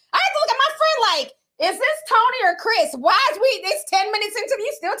slap. I had to look at my friend like, is this Tony or Chris? Why is it's 10 minutes into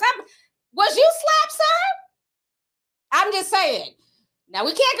you still talking? Was you slapped, sir? I'm just saying. Now,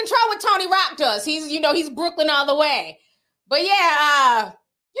 we can't control what Tony Rock does. He's Brooklyn all the way. But yeah,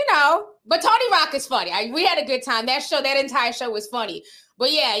 but Tony Rock is funny. We had a good time. That entire show was funny.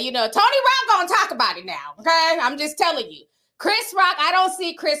 But yeah, Tony Rock gonna talk about it now, okay? I'm just telling you. Chris Rock, I don't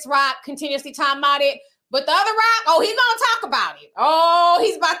see Chris Rock continuously talking about it. But the other Rock, he's gonna talk about it. Oh,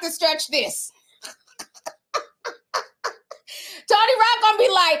 he's about to stretch this. Tony Rock gonna be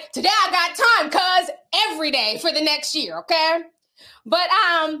like, today I got time, cuz every day for the next year, okay? But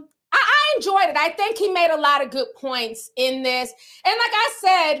I enjoyed it. I think he made a lot of good points in this. And like I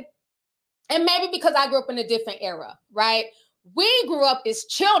said, and maybe because I grew up in a different era, right? We grew up as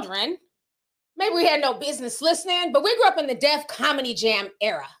children. Maybe we had no business listening, but we grew up in the Def Comedy Jam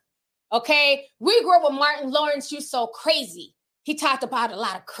era, okay? We grew up with Martin Lawrence, You So Crazy. He talked about a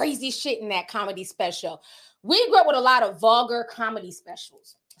lot of crazy shit in that comedy special. We grew up with a lot of vulgar comedy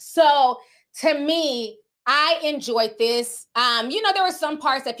specials. So to me, I enjoyed this. There were some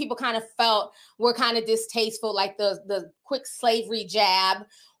parts that people kind of felt were kind of distasteful, like the quick slavery jab,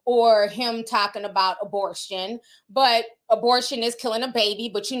 or him talking about abortion, but abortion is killing a baby.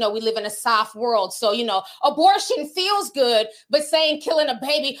 But, you know, we live in a soft world. So, you know, abortion feels good, but saying killing a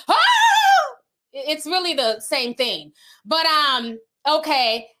baby, it's really the same thing. But,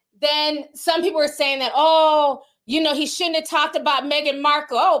 okay. Then some people are saying that, oh, you know, he shouldn't have talked about Meghan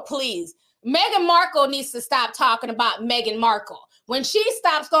Markle. Oh, please. Meghan Markle needs to stop talking about Meghan Markle. When she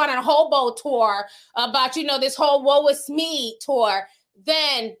stops going on a hobo tour about, you know, this whole woe is me tour,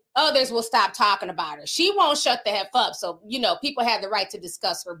 then others will stop talking about her. She won't shut the F up. So, you know, people have the right to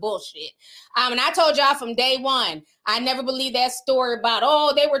discuss her bullshit. And I told y'all from day one, I never believed that story about,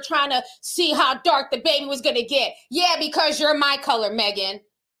 oh, they were trying to see how dark the baby was going to get. Yeah, because you're my color, Meghan.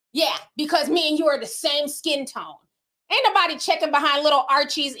 Yeah, because me and you are the same skin tone. Ain't nobody checking behind little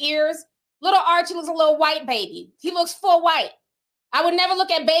Archie's ears. Little Archie looks a little white baby. He looks full white. I would never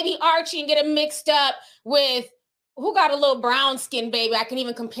look at baby Archie and get him mixed up with who got a little brown skin baby I can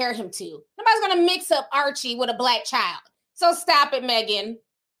even compare him to. Nobody's going to mix up Archie with a black child. So stop it, Meghan.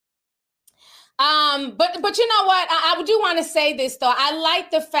 But you know what? I do want to say this, though. I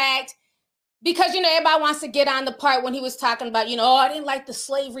like the fact, because, you know, everybody wants to get on the part when he was talking about, you know, oh, I didn't like the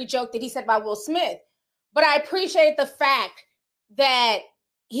slavery joke that he said about Will Smith. But I appreciate the fact that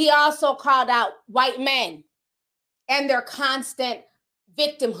he also called out white men and their constant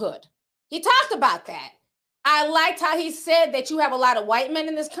victimhood. He talked about that. I liked how he said that you have a lot of white men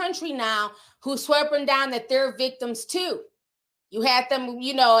in this country now who swear up and down that they're victims too. You had them,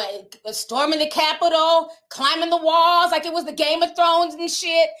 you know, storming the Capitol, climbing the walls like it was the Game of Thrones and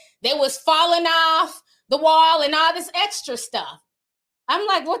shit. They was falling off the wall and all this extra stuff. I'm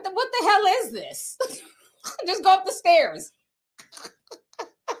like, what the hell is this? Just go up the stairs.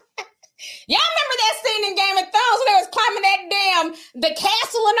 Y'all remember that scene in Game of Thrones where they was climbing the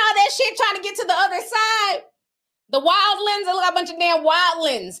castle and all that shit, trying to get to the other side? The wildlings, I look at a bunch of damn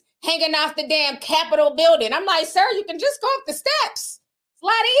wildlings hanging off the damn Capitol building. I'm like, sir, you can just go up the steps. It's a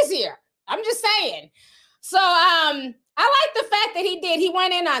lot easier. I'm just saying. So I like the fact that he did. He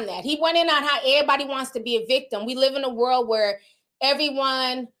went in on that. He went in on how everybody wants to be a victim. We live in a world where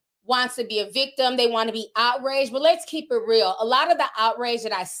everyone wants to be a victim. They want to be outraged. But let's keep it real. A lot of the outrage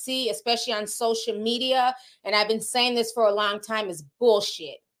that I see, especially on social media, and I've been saying this for a long time, is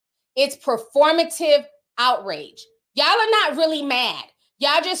bullshit. It's performative outrage. Y'all are not really mad.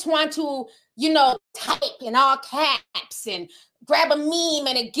 Y'all just want to, you know, type in all caps and grab a meme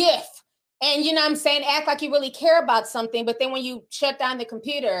and a GIF. And, you know what I'm saying, act like you really care about something. But then when you shut down the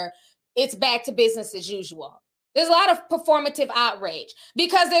computer, it's back to business as usual. There's a lot of performative outrage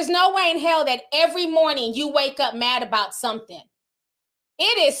because there's no way in hell that every morning you wake up mad about something.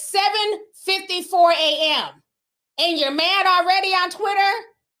 It is 7:54 a.m. and you're mad already on Twitter.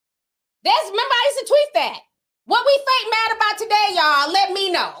 Remember I used to tweet that. What we fake mad about today, y'all, let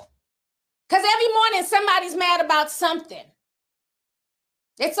me know. Because every morning somebody's mad about something.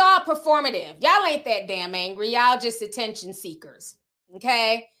 It's all performative. Y'all ain't that damn angry. Y'all just attention seekers,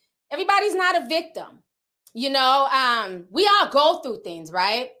 okay? Everybody's not a victim. You know, we all go through things,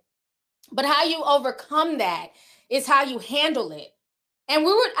 right? But how you overcome that is how you handle it. And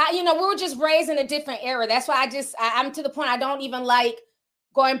we were just raised in a different era. That's why I'm to the point I don't even like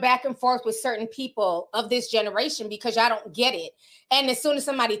going back and forth with certain people of this generation because y'all don't get it. And as soon as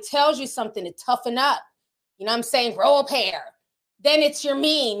somebody tells you something to toughen up, you know what I'm saying, grow a pair, then it's you're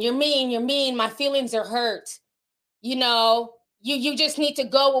mean, my feelings are hurt. You know, you just need to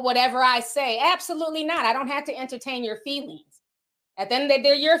go with whatever I say. Absolutely not. I don't have to entertain your feelings. At the end of the day,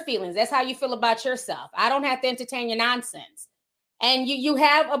 they're your feelings. That's how you feel about yourself. I don't have to entertain your nonsense. And you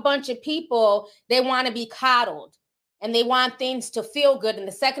have a bunch of people, they want to be coddled and they want things to feel good. And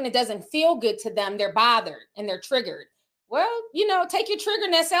the second it doesn't feel good to them, they're bothered and they're triggered. Well, you know, take your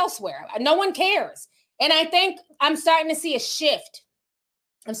triggerness elsewhere. No one cares. And I think I'm starting to see a shift.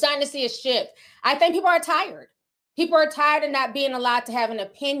 I think people are tired. People are tired of not being allowed to have an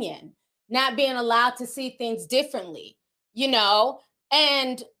opinion, not being allowed to see things differently, you know?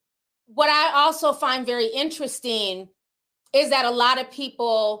 And what I also find very interesting is that a lot of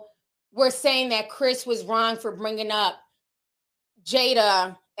people were saying that Chris was wrong for bringing up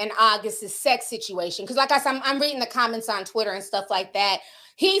Jada and August's sex situation. Because like I said, I'm reading the comments on Twitter and stuff like that.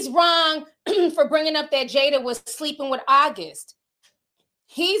 He's wrong for bringing up that Jada was sleeping with August.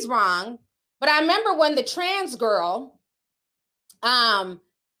 He's wrong. But I remember when the trans girl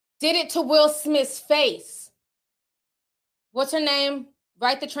did it to Will Smith's face. What's her name?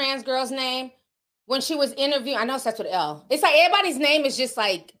 Write the trans girl's name. When she was interviewing, I know it starts with L. It's like everybody's name is just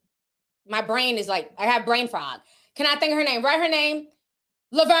like, my brain is like, I have brain fog. Can I think of her name? Write her name.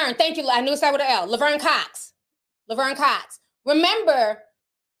 Laverne. Thank you. I knew it started with an L. Laverne Cox. Remember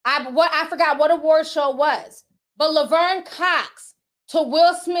I forgot what award show it was, but Laverne Cox to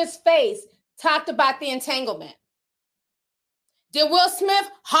Will Smith's face talked about the entanglement. Did Will Smith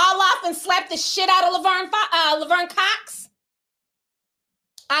haul off and slap the shit out of Laverne Cox?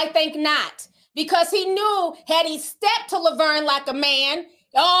 I think not, because he knew had he stepped to Laverne like a man,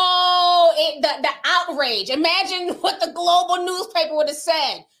 the outrage. Imagine what the global newspaper would have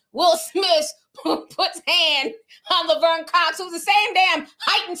said. Will Smith puts hand on Laverne Cox, who's the same damn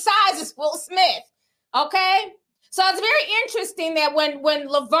height and size as Will Smith. Okay? So it's very interesting that when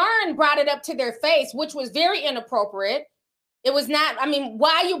Laverne brought it up to their face, which was very inappropriate, it was not, I mean,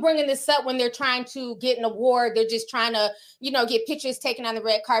 why are you bringing this up when they're trying to get an award? They're just trying to, get pictures taken on the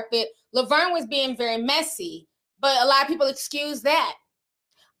red carpet. Laverne was being very messy, but a lot of people excuse that.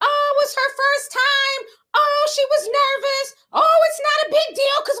 Oh, it was her first time. Oh, she was nervous. Oh, it's not a big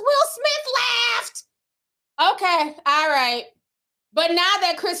deal because Will Smith laughed. Okay, all right. But now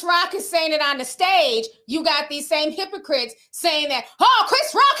that Chris Rock is saying it on the stage, you got these same hypocrites saying that, oh,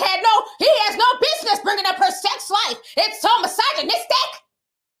 Chris Rock he has no business bringing up her sex life. It's so misogynistic.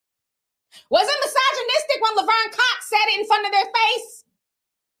 Was it misogynistic when Laverne Cox said it in front of their face?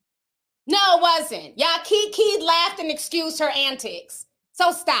 No, it wasn't. Y'all keyed, laughed, and excused her antics.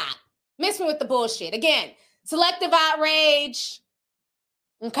 So stop. Miss me with the bullshit. Again, selective outrage,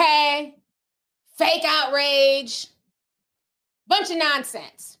 okay? Fake outrage. Bunch of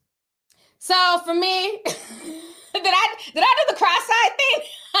nonsense. So for me, did I do the cross-eyed thing?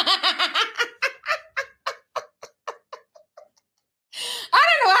 I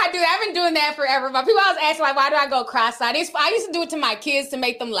don't know how I do that. I've been doing that forever, but people always ask why do I go cross-eyed? I used to do it to my kids to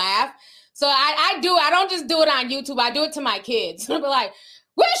make them laugh. So I don't just do it on YouTube. I do it to my kids. They'll be like,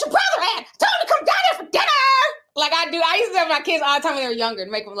 where's your brother at? Tell him to come down here for dinner. Like I do. I used to have my kids all the time when they were younger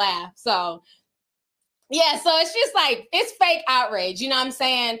to make them laugh. So yeah, so it's just like, it's fake outrage, you know what I'm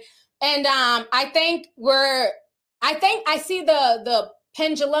saying? And I see the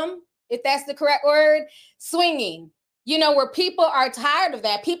pendulum, if that's the correct word, swinging, where people are tired of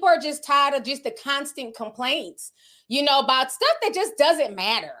that. People are just tired of just the constant complaints, about stuff that just doesn't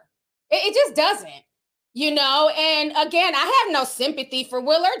matter. It just doesn't, and again, I have no sympathy for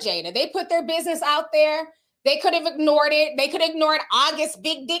Will or Jada. They put their business out there. They could have ignored it. They could have ignored August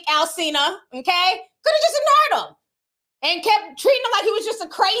Big Dick Alsina, okay? Could have just ignored him and kept treating him like he was just a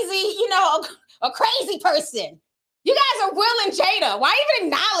crazy, a crazy person. You guys are Will and Jada. Why even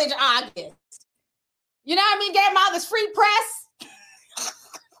acknowledge August? You know what I mean? Gave him all this free press.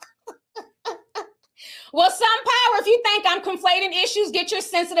 Well, Sun Power, if you think I'm conflating issues, get your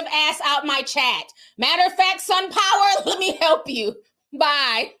sensitive ass out my chat. Matter of fact, Sun Power, let me help you.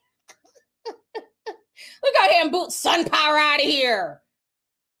 Bye. Look out here and boot Sun Power out of here.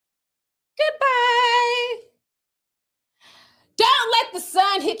 Goodbye. Don't let the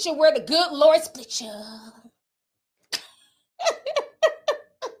sun hit you where the good Lord split you.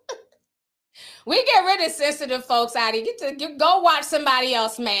 We get rid of sensitive folks out here. Go watch somebody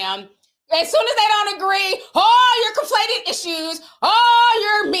else, ma'am. As soon as they don't agree, oh, you're conflating issues.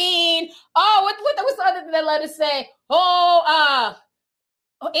 Oh, you're mean. Oh, what's the other thing they let us say? Oh,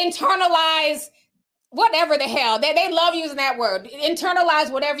 internalize. Whatever the hell. They love using that word. Internalize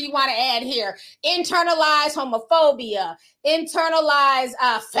whatever you want to add here. Internalize homophobia. Internalize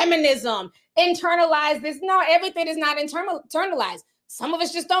feminism. Internalize this. No, everything is not internalized. Some of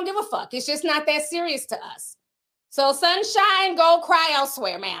us just don't give a fuck. It's just not that serious to us. So sunshine, go cry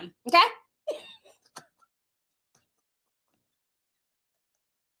elsewhere, ma'am. Okay?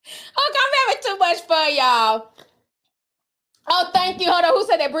 Okay, I'm having too much fun, y'all. Oh, thank you. Hold on. Who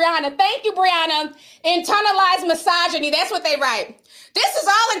said that? Brianna. Thank you, Brianna. Internalized misogyny. That's what they write. This is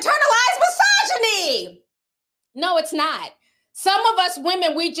all internalized misogyny. No, it's not. Some of us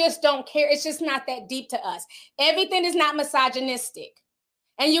women, we just don't care. It's just not that deep to us. Everything is not misogynistic.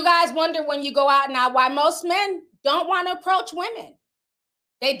 And you guys wonder when you go out now why most men don't want to approach women.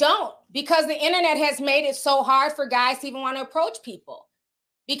 They don't, because the internet has made it so hard for guys to even want to approach people.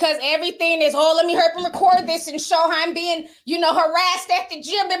 Because everything is, oh, let me hurry up and record this and show how I'm being, harassed at the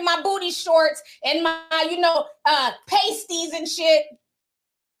gym in my booty shorts and my, pasties and shit.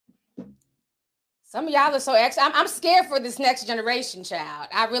 Some of y'all are so I'm scared for this next generation, child.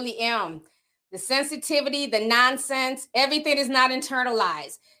 I really am. The sensitivity, the nonsense, everything is not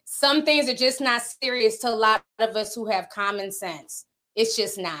internalized. Some things are just not serious to a lot of us who have common sense. It's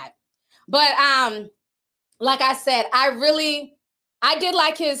just not. But like I said, I did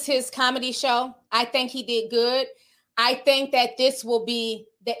like his comedy show. I think he did good. I think that this will be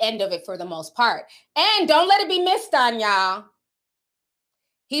the end of it for the most part. And don't let it be missed on, y'all.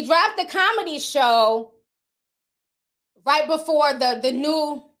 He dropped the comedy show right before the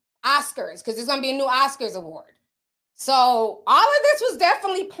new Oscars, because there's going to be a new Oscars award. So all of this was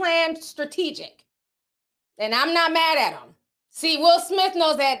definitely planned strategic. And I'm not mad at him. See, Will Smith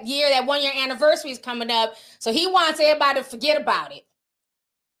knows that 1 year anniversary is coming up, so he wants everybody to forget about it.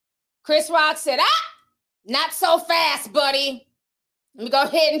 Chris Rock said, not so fast, buddy. Let me go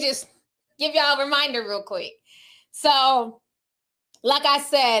ahead and just give y'all a reminder real quick. So, like I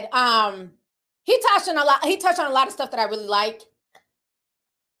said, he touched on a lot of stuff that I really liked.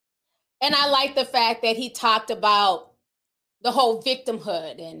 And I like the fact that he talked about the whole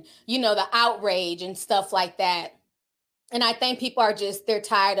victimhood and, the outrage and stuff like that. And I think people are they're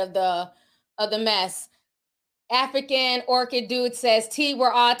tired of the mess. African Orchid Dude says, T,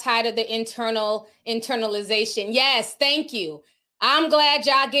 we're all tired of the internalization. Yes, thank you. I'm glad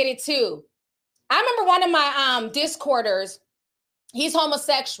y'all get it too. I remember one of my Discorders, he's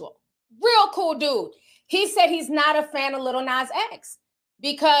homosexual, real cool dude. He said he's not a fan of Lil Nas X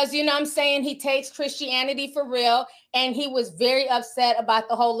because, he takes Christianity for real. And he was very upset about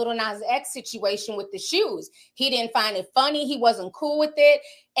the whole Lil Nas X situation with the shoes. He didn't find it funny. He wasn't cool with it.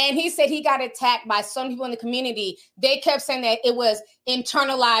 And he said he got attacked by some people in the community. They kept saying that it was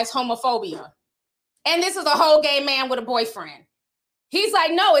internalized homophobia. And this is a whole gay man with a boyfriend. He's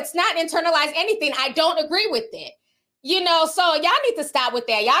like, no, it's not internalized anything. I don't agree with it. So y'all need to stop with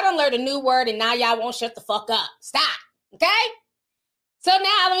that. Y'all done learned a new word and now y'all won't shut the fuck up. Stop, okay? So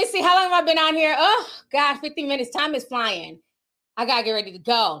now, let me see, how long have I been on here? Oh, God, 50 minutes. Time is flying. I got to get ready to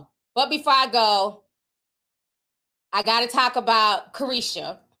go. But before I go, I got to talk about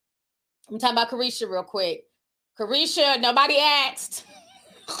Caresha. I'm talking about Caresha real quick. Caresha, nobody asked.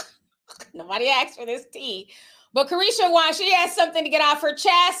 Nobody asked for this tea. But Caresha she has something to get off her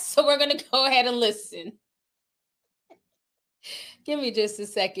chest, so we're going to go ahead and listen. Give me just a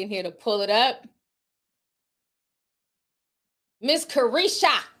second here to pull it up. Miss Caresha.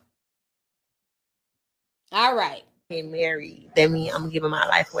 All right. Get married. That means I'm giving my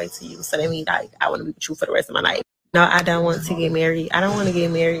life away to you. So that means I want to be with you for the rest of my life. No, I don't want to get married. I don't want to get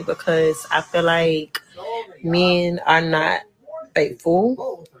married because I feel like men are not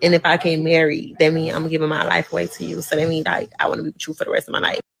faithful. And if I get married, that means I'm giving my life away to you. So that means I want to be with you for the rest of my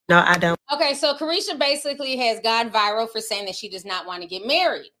life. No, I don't. Okay, so Caresha basically has gone viral for saying that she does not want to get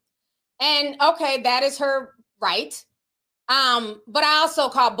married. And okay, that is her right. But I also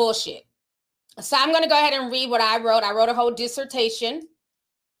call bullshit. So I'm going to go ahead and read what I wrote. I wrote a whole dissertation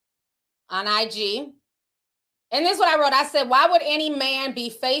on IG. And this is what I wrote. I said, why would any man be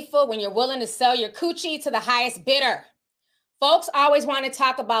faithful when you're willing to sell your coochie to the highest bidder? Folks always want to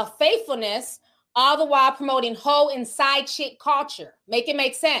talk about faithfulness, all the while promoting hoe and side chick culture. Make it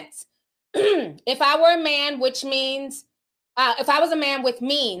make sense. If I were a man, which means, if I was a man with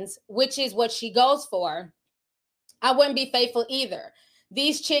means, which is what she goes for, I wouldn't be faithful either.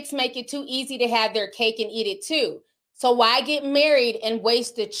 These chicks make it too easy to have their cake and eat it too. So why get married and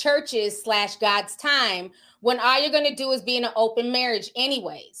waste the church's / God's time when all you're going to do is be in an open marriage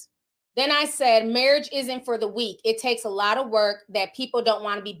anyways? Then I said, marriage isn't for the weak. It takes a lot of work that people don't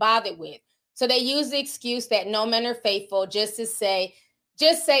want to be bothered with. So they use the excuse that no men are faithful just say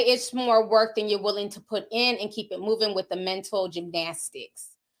it's more work than you're willing to put in and keep it moving with the mental gymnastics.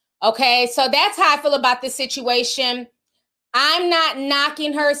 Okay, so that's how I feel about this situation. I'm not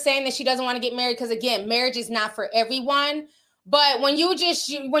knocking her saying that she doesn't want to get married because, again, marriage is not for everyone. But when you just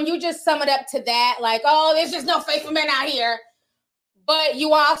sum it up to that, like, oh, there's just no faithful men out here. But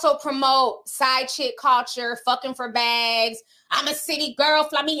you also promote side chick culture, fucking for bags. I'm a city girl,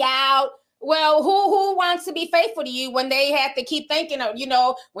 fly me out. Well, who wants to be faithful to you when they have to keep thinking of,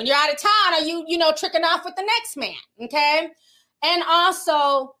 when you're out of town, are you, tricking off with the next man? Okay. And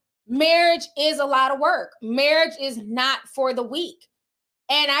also, marriage is a lot of work. Marriage is not for the weak.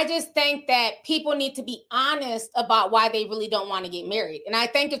 And I just think that people need to be honest about why they really don't want to get married. And I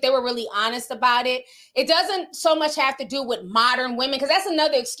think if they were really honest about it, it doesn't so much have to do with modern women, because that's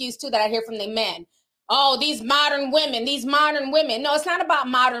another excuse too that I hear from the men. Oh, these modern women. No, it's not about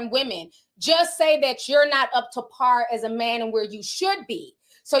modern women. Just say that you're not up to par as a man and where you should be.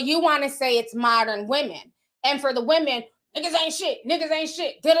 So you want to say it's modern women. And for the women, niggas ain't shit.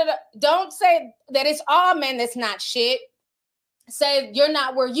 Da-da-da. Don't say that it's all men that's not shit. Say you're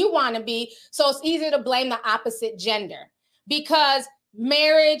not where you want to be. So it's easy to blame the opposite gender because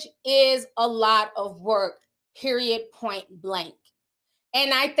marriage is a lot of work, period, point blank.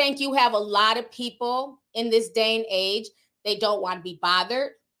 And I think you have a lot of people in this day and age, they don't want to be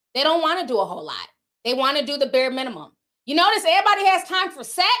bothered. They don't want to do a whole lot. They want to do the bare minimum. You notice everybody has time for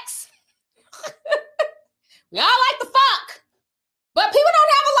sex. We all like to fuck. But people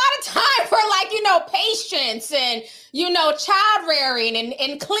don't have a lot of time for patience and, child rearing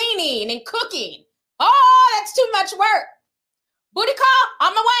and cleaning and cooking. Oh, that's too much work. Booty call,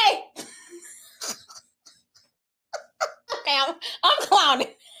 on my way. Okay, I'm clowning.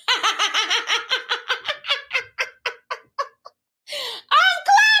 I'm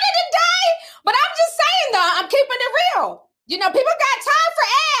clowning today, but I'm just saying though, I'm keeping it real. People got time for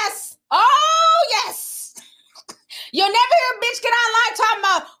ass. Oh, yes. You'll never hear a bitch get online talking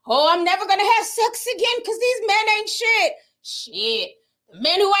about, oh, I'm never going to have sex again because these men ain't shit. Shit. The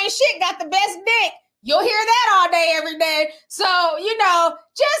men who ain't shit got the best dick. You'll hear that all day, every day. So,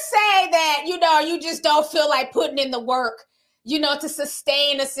 just say that, you just don't feel like putting in the work, to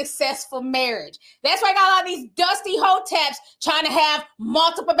sustain a successful marriage. That's why I got all these dusty hoteps trying to have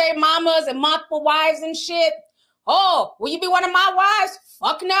multiple baby mamas and multiple wives and shit. Oh, will you be one of my wives?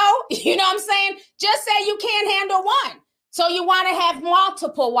 Fuck no. You know what I'm saying? Just say you can't handle one. So you want to have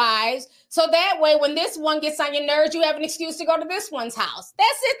multiple wives. So that way, when this one gets on your nerves, you have an excuse to go to this one's house.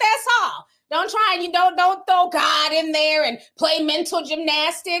 That's it. That's all. Don't try and don't throw God in there and play mental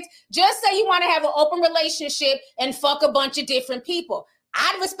gymnastics. Just say you want to have an open relationship and fuck a bunch of different people.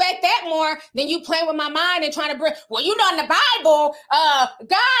 I'd respect that more than you playing with my mind and trying to bring, in the Bible,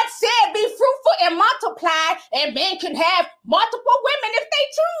 God said be fruitful and multiply, and men can have multiple women if they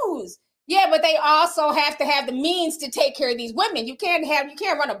choose. Yeah, but they also have to have the means to take care of these women. You can't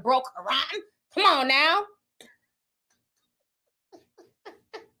run a broke Quran. Come on now.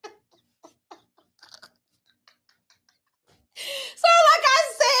 So like I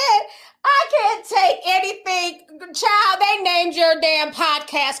said, I can't take anything. Child, they named your damn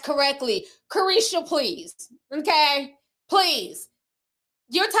podcast correctly. Carisha, please. Okay? Please.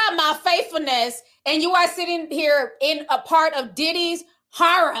 You're talking about faithfulness, and you are sitting here in a part of Diddy's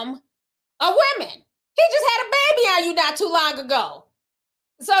harem of women. He just had a baby on you not too long ago.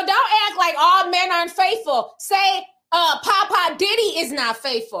 So don't act like all men aren't faithful. Say, Papa Diddy is not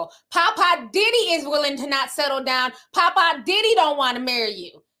faithful. Papa Diddy is willing to not settle down. Papa Diddy don't want to marry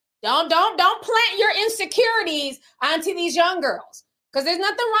you. Don't plant your insecurities onto these young girls. Because there's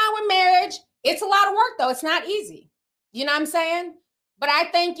nothing wrong with marriage. It's a lot of work, though. It's not easy. You know what I'm saying? But I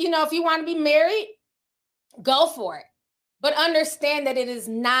think, if you want to be married, go for it. But understand that it is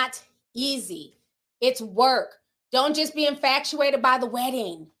not easy. It's work. Don't just be infatuated by the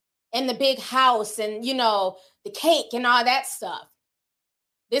wedding and the big house and, the cake and all that stuff.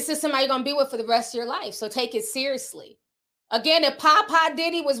 This is somebody you're going to be with for the rest of your life. So take it seriously. Again, if Papa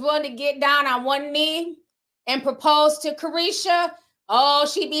Diddy was willing to get down on one knee and propose to Carisha, oh,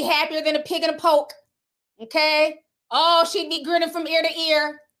 she'd be happier than a pig in a poke. Okay? Oh, she'd be grinning from ear to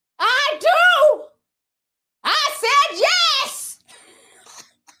ear. I do! I said yes!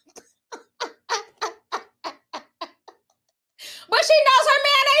 But she knows her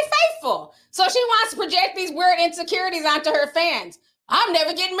man ain't faithful. So she wants to project these weird insecurities onto her fans. I'm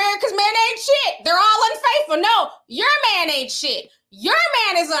never getting married because men ain't shit. They're all unfaithful. No, your man ain't shit. Your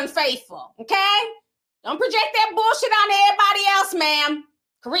man is unfaithful, okay? Don't project that bullshit on everybody else, ma'am.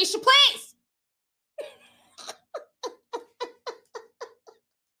 Carisha, please.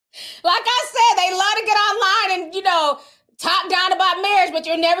 Like I said, they love to get online and, talk down about marriage, but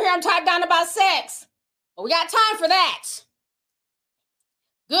you'll never hear them talk down about sex. But we got time for that.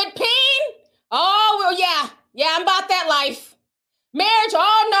 Good peen? Oh, well, yeah. Yeah, I'm about that life. Marriage,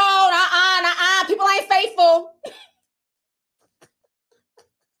 oh, no, people ain't faithful.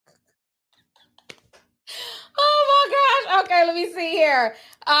 Oh, my gosh. Okay, let me see here.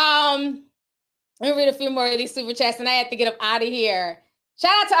 Let me read a few more of these super chats, and I have to get up out of here.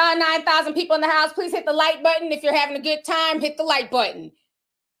 Shout out to all 9,000 people in the house. Please hit the like button. If you're having a good time, hit the like button.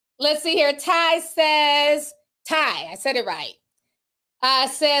 Let's see here. I said it right.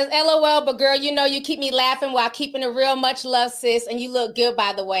 Says, LOL, but girl, you keep me laughing while keeping it real. Much love, sis. And you look good,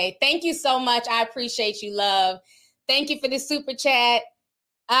 by the way. Thank you so much. I appreciate you, love. Thank you for the super chat.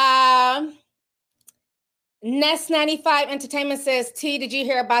 Nest95 Entertainment says, T, did you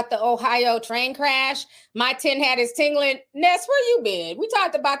hear about the Ohio train crash? My tin hat is tingling. Nest, where you been? We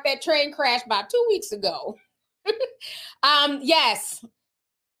talked about that train crash about 2 weeks ago. Yes.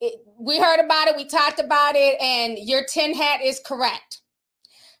 We heard about it. We talked about it. And your tin hat is correct.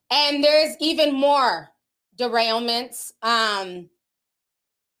 And there's even more derailments.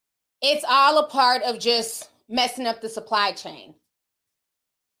 It's all a part of just messing up the supply chain.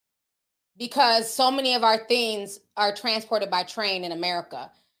 Because so many of our things are transported by train in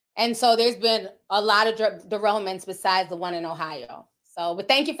America. And so there's been a lot of derailments besides the one in Ohio. So, but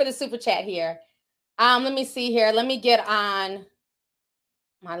thank you for the super chat here. Let me see here. Let me get on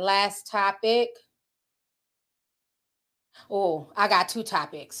my last topic. Oh, I got two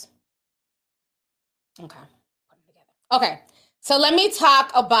topics. Okay. So let me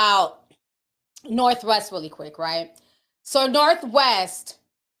talk about North West really quick, right? So North West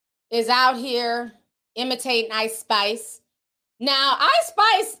is out here imitating Ice Spice. Now, Ice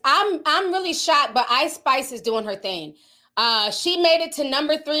Spice, I'm really shocked, but Ice Spice is doing her thing. She made it to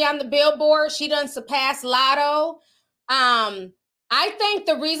number 3 on the Billboard. She done surpassed Lotto. I think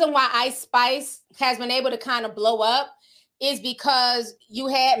the reason why Ice Spice has been able to kind of blow up is because you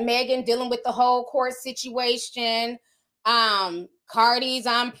had Megan dealing with the whole court situation. Cardi's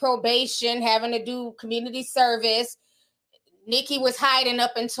on probation, having to do community service. Nicki was hiding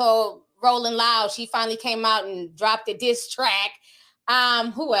up until Rolling Loud. She finally came out and dropped a diss track.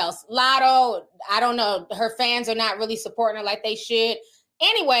 Who else? Lotto, I don't know. Her fans are not really supporting her like they should.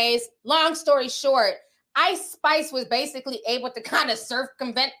 Anyways, long story short, Ice Spice was basically able to kind of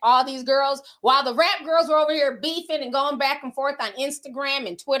circumvent all these girls while the rap girls were over here beefing and going back and forth on Instagram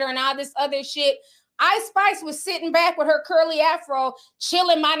and Twitter and all this other shit. Ice Spice was sitting back with her curly afro,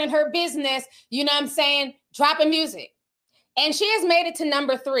 chilling, minding her business, you know what I'm saying, dropping music. And she has made it to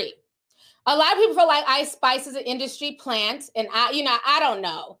number 3. A lot of people feel like Ice Spice is an industry plant, and I don't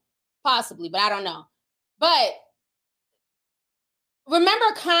know, possibly, but I don't know. But remember,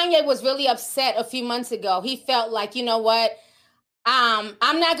 Kanye was really upset a few months ago. He felt like, you know what? I'm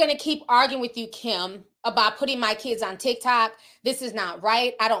not going to keep arguing with you, Kim, about putting my kids on TikTok. This is not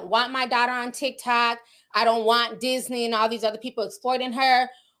right. I don't want my daughter on TikTok. I don't want Disney and all these other people exploiting her.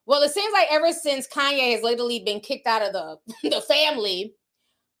 Well, it seems like ever since Kanye has literally been kicked out of the family,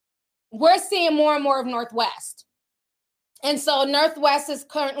 we're seeing more and more of North West. And so North West is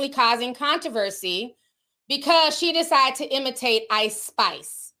currently causing controversy because she decided to imitate Ice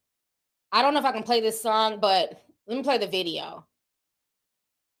Spice. I don't know if I can play this song, but let me play the video.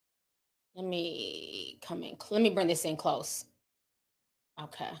 Let me come in. Let me bring this in close.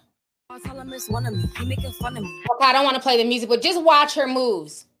 Okay. Okay, I don't want to play the music, but just watch her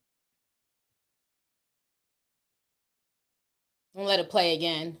moves. And let it play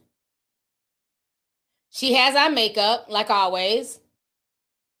again. She has on makeup, like always.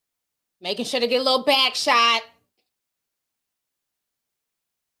 Making sure to get a little back shot.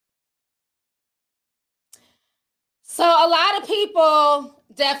 So a lot of people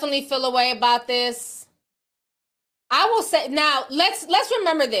definitely feel a way about this. I will say, now, let's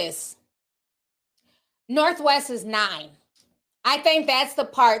remember this. North West is 9. I think that's the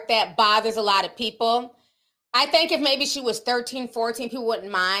part that bothers a lot of people. I think if maybe she was 13, 14, people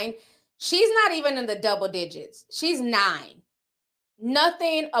wouldn't mind. She's not even in the double digits. She's 9.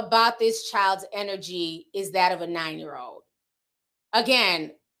 Nothing about this child's energy is that of a 9-year-old.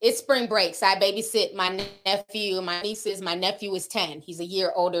 Again, it's spring break, so I babysit my nephew, my nieces. My nephew is 10. He's a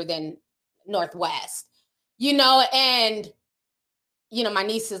year older than North West. And my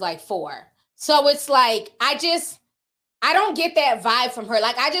niece is like 4. So it's like, I don't get that vibe from her.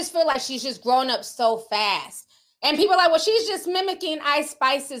 Like, I just feel like she's just grown up so fast. And people are like, well, she's just mimicking Ice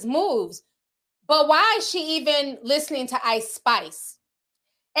Spice's moves. But why is she even listening to Ice Spice?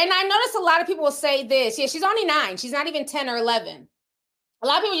 And I noticed a lot of people will say this. Yeah, she's only 9. She's not even 10 or 11. A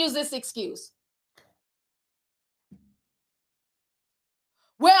lot of people use this excuse.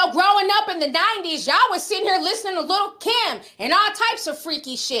 Well, growing up in the 90s, y'all was sitting here listening to Lil' Kim and all types of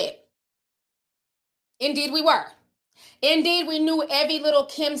freaky shit. Indeed, we were. Indeed, we knew every Lil'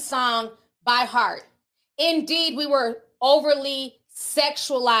 Kim song by heart. Indeed, we were overly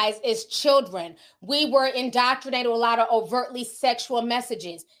sexualized as children. We were indoctrinated with a lot of overtly sexual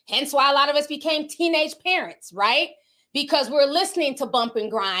messages. Hence why a lot of us became teenage parents, right? Because we're listening to Bump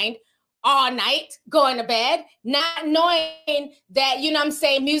and Grind all night, going to bed, not knowing that,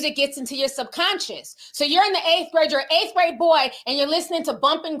 music gets into your subconscious. So you're in the 8th grade, you're an 8th grade boy, and you're listening to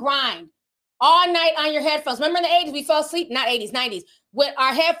Bump and Grind all night on your headphones. Remember in the 80s, we fell asleep, not 80s, 90s, with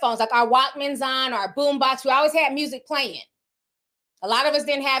our headphones, like our Walkmans on, our boombox. We always had music playing. A lot of us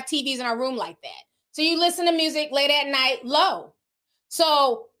didn't have TVs in our room like that. So you listen to music late at night, low.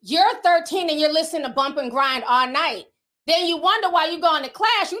 So you're 13 and you're listening to Bump and Grind all night. Then you wonder why you go into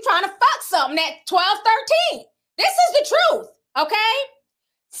class, you're trying to fuck something at 12, 13. This is the truth, okay?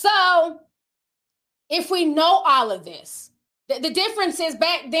 So if we know all of this, the difference is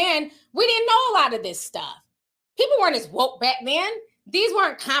back then, we didn't know a lot of this stuff. People weren't as woke back then. These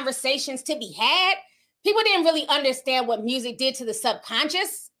weren't conversations to be had. People didn't really understand what music did to the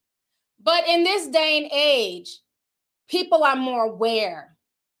subconscious. But in this day and age, people are more aware.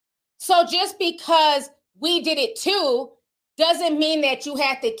 So just because we did it too doesn't mean that you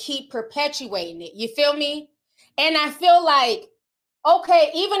have to keep perpetuating it. You feel me? And I feel like,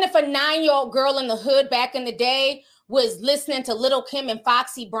 okay, even if a 9-year-old girl in the hood back in the day was listening to Little Kim and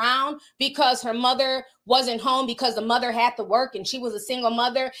Foxy Brown because her mother wasn't home because the mother had to work and she was a single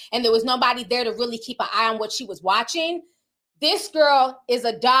mother and there was nobody there to really keep an eye on what she was watching. This girl is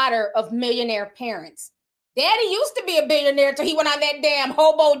a daughter of millionaire parents. Daddy used to be a billionaire until he went on that damn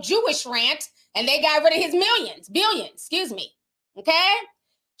hobo Jewish rant and they got rid of his billions, excuse me. Okay?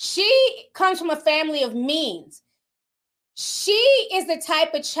 She comes from a family of means. She is the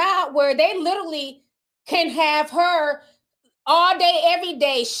type of child where they literally can have her all day, every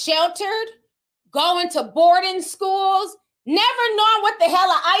day, sheltered, going to boarding schools, never knowing what the hell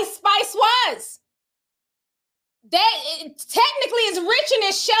an Ice Spice was. That technically is rich and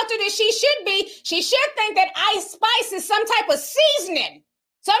as sheltered as she should be. She should think that Ice Spice is some type of seasoning,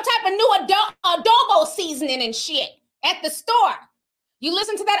 some type of new adobo seasoning and shit at the store. You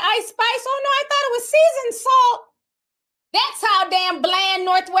listen to that Ice Spice? Oh no, I thought it was seasoned salt. That's how damn bland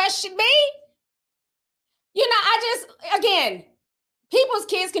Northwest should be. You know, again, people's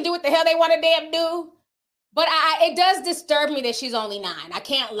kids can do what the hell they want to damn do. But it does disturb me that she's only 9. I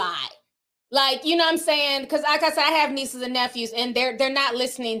can't lie. Like, you know what I'm saying? Because like I said, I have nieces and nephews, and they're not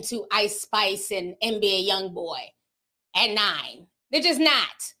listening to Ice Spice and NBA Youngboy at 9. They're just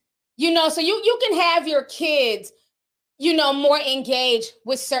not. You know, so you can have your kids, you know, more engaged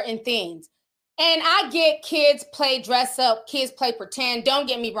with certain things. And I get kids play dress up, kids play pretend. Don't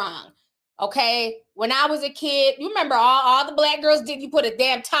get me wrong. Okay? When I was a kid, you remember all the black girls did, you put a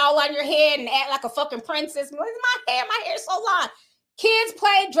damn towel on your head and act like a fucking princess. Look at my hair so long. Kids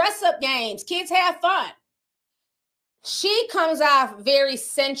play dress up games. Kids have fun. She comes off very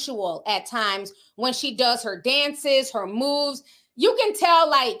sensual at times when she does her dances, her moves. You can tell,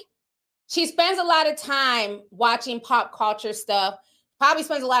 like, she spends a lot of time watching pop culture stuff, probably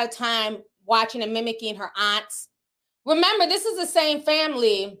spends a lot of time watching and mimicking her aunts. Remember, this is the same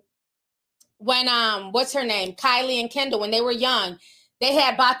family when, what's her name? Kylie and Kendall, when they were young, they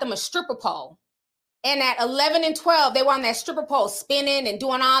had bought them a stripper pole. And at 11 and 12, they were on that stripper pole spinning and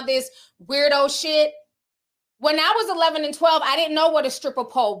doing all this weirdo shit. When I was 11 and 12, I didn't know what a stripper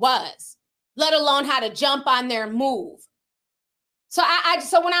pole was, let alone how to jump on their move. So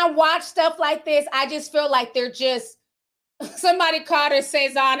so when I watch stuff like this, I just feel like they're just, somebody called her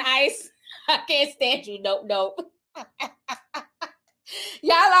Cezanne Ice. I can't stand you. Nope.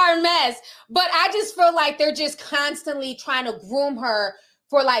 Y'all are a mess. But I just feel like they're just constantly trying to groom her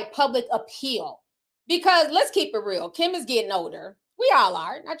for like public appeal. Because let's keep it real. Kim is getting older. We all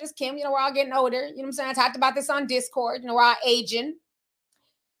are. Not just Kim. You know, we're all getting older. You know what I'm saying? I talked about this on Discord. You know, we're all aging.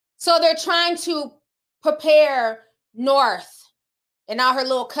 So they're trying to prepare North and all her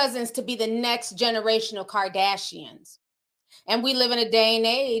little cousins to be the next generation of Kardashians. And we live in a day and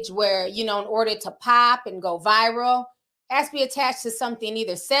age where, you know, in order to pop and go viral, it has to be attached to something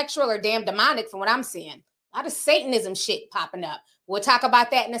either sexual or damn demonic from what I'm seeing. A lot of Satanism shit popping up. We'll talk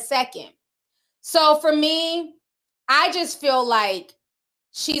about that in a second. So for me, I just feel like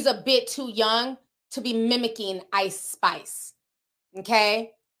she's a bit too young to be mimicking Ice Spice.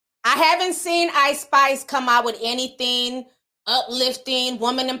 Okay? I haven't seen Ice Spice come out with anything uplifting,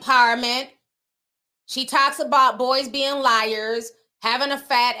 woman empowerment. She talks about boys being liars, having a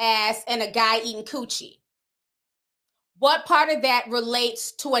fat ass, and a guy eating coochie. What part of that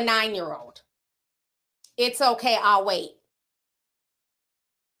relates to a 9-year-old? It's okay, I'll wait.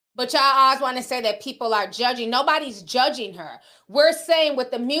 But y'all always want to say that people are judging. Nobody's judging her. We're saying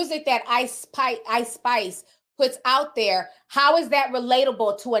with the music that Ice Spice puts out there, how is that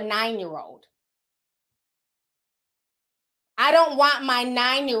relatable to a 9-year-old? I don't want my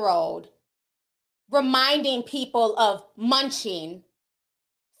 9-year-old reminding people of munching,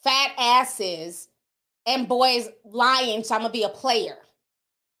 fat asses, and boys lying, so I'm going to be a player.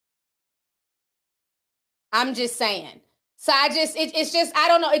 I'm just saying. So it's just, I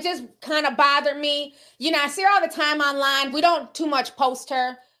don't know. It just kind of bothered me. You know, I see her all the time online. We don't too much post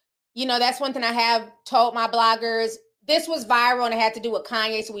her. You know, that's one thing I have told my bloggers. This was viral and it had to do with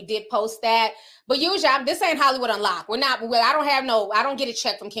Kanye, so we did post that. But usually, this ain't Hollywood Unlocked. I don't get a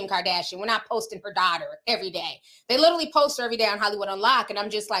check from Kim Kardashian. We're not posting her daughter every day. They literally post her every day on Hollywood Unlocked, and I'm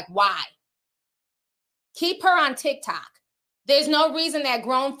just like, why? Keep her on TikTok. There's no reason that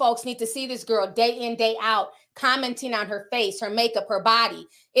grown folks need to see this girl day in, day out, commenting on her face, her makeup, her body.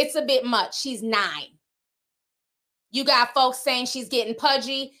 It's a bit much. She's 9. You got folks saying she's getting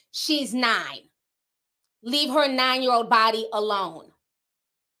pudgy. She's 9. Leave her 9-year-old body alone.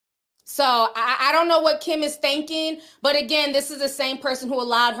 So I don't know what Kim is thinking, but again, this is the same person who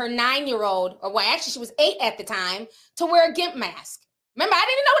allowed her 9-year-old, or well, actually she was 8 at the time, to wear a GIMP mask. Remember, I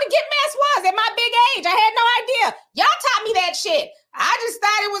didn't know what a GIMP mask was at my big age. I had no idea. Y'all taught me that shit. I just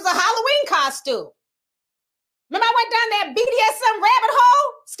thought it was a Halloween costume. Remember I went down that BDSM rabbit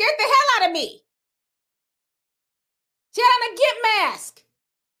hole? Scared the hell out of me. She had on a Get mask.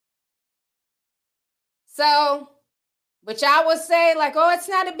 So, but y'all would say like, oh, it's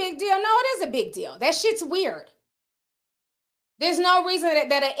not a big deal. No, it is a big deal. That shit's weird. There's no reason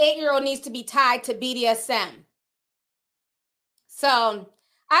that an 8-year-old needs to be tied to BDSM. So,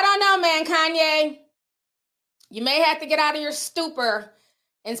 I don't know, man, Kanye. You may have to get out of your stupor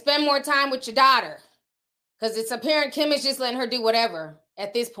and spend more time with your daughter. Because it's apparent Kim is just letting her do whatever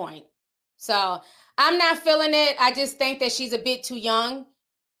at this point. So I'm not feeling it. I just think that she's a bit too young.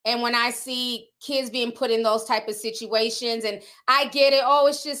 And when I see kids being put in those type of situations, and I get it, oh,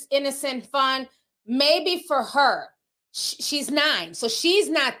 it's just innocent fun. Maybe for her, she's 9. So she's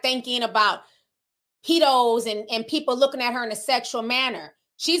not thinking about pedos and people looking at her in a sexual manner.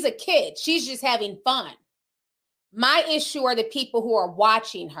 She's a kid. She's just having fun. My issue are the people who are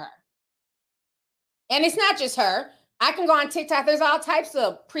watching her. And it's not just her. I can go on TikTok. There's all types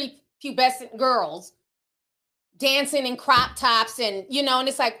of prepubescent girls dancing in crop tops and, and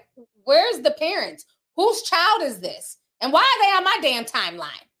it's like, where's the parents? Whose child is this? And why are they on my damn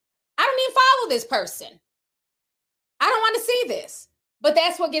timeline? I don't even follow this person. I don't want to see this. But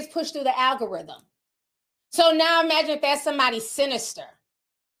that's what gets pushed through the algorithm. So now imagine if that's somebody sinister.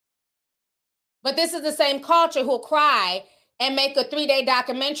 But this is the same culture who'll cry and make a 3-day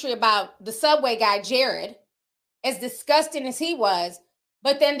documentary about the subway guy, Jared, as disgusting as he was.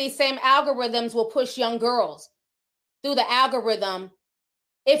 But then these same algorithms will push young girls through the algorithm.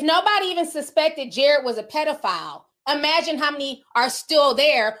 If nobody even suspected Jared was a pedophile, imagine how many are still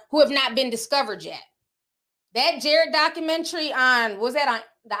there who have not been discovered yet. That Jared documentary on, was that on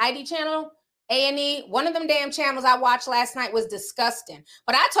the ID channel? A&E, one of them damn channels I watched last night was disgusting.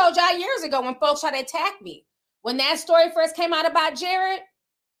 But I told y'all years ago when folks tried to attack me, when that story first came out about Jared,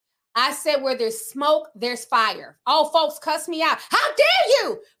 I said, where there's smoke, there's fire. Oh, folks cuss me out. How dare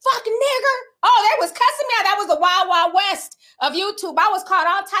you, fucking nigger? Oh, they was cussing me out. That was the Wild Wild West of YouTube. I was called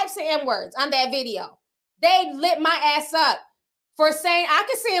all types of N-words on that video. They lit my ass up for saying, I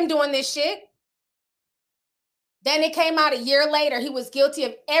could see him doing this shit. Then it came out a year later. He was guilty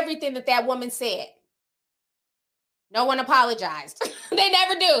of everything that woman said. No one apologized. They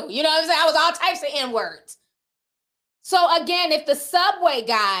never do. You know what I'm saying? I was all types of N-words. So again, if the subway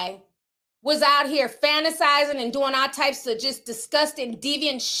guy was out here fantasizing and doing all types of just disgusting,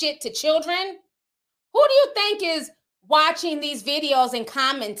 deviant shit to children, who do you think is watching these videos and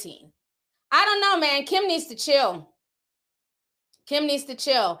commenting? I don't know, man. Kim needs to chill. Kim needs to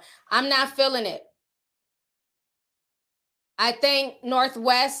chill. I'm not feeling it. I think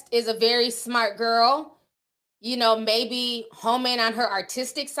Northwest is a very smart girl. Maybe home in on her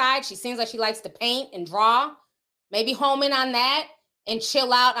artistic side. She seems like she likes to paint and draw. Maybe home in on that and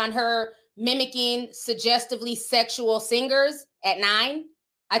chill out on her mimicking suggestively sexual singers at 9.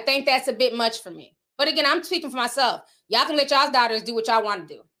 I think that's a bit much for me. But again, I'm speaking for myself. Y'all can let y'all's daughters do what y'all want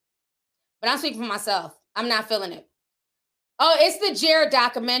to do. But I'm speaking for myself. I'm not feeling it. Oh, it's the Jared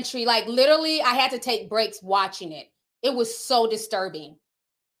documentary. Like literally, I had to take breaks watching it. It was so disturbing.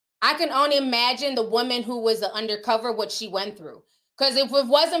 I can only imagine the woman who was the undercover, what she went through. Because if it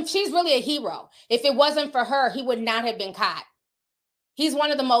wasn't, she's really a hero. If it wasn't for her, he would not have been caught. He's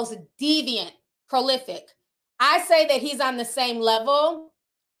one of the most deviant, prolific. I say that he's on the same level.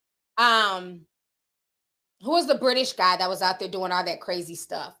 Who was the British guy that was out there doing all that crazy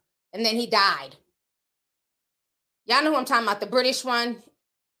stuff? And then he died. Y'all know who I'm talking about, the British one?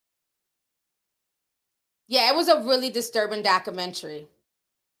 Yeah, it was a really disturbing documentary.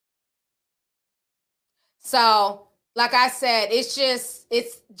 So, like I said,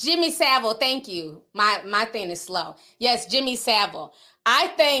 it's Jimmy Savile. Thank you. My thing is slow. Yes, Jimmy Savile. I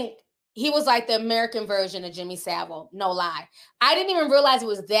think he was like the American version of Jimmy Savile. No lie. I didn't even realize it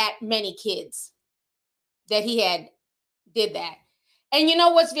was that many kids that he had did that. And you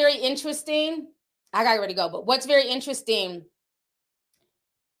know what's very interesting? I got ready to go, but what's very interesting,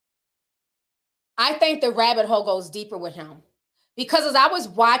 I think the rabbit hole goes deeper with him. Because as I was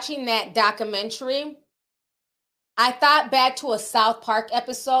watching that documentary, I thought back to a South Park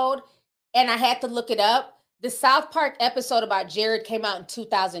episode, and I had to look it up. The South Park episode about Jared came out in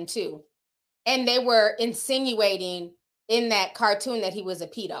 2002, and they were insinuating in that cartoon that he was a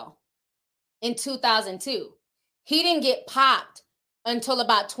pedo in 2002. He didn't get popped until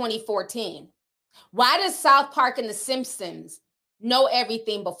about 2014. Why does South Park and The Simpsons know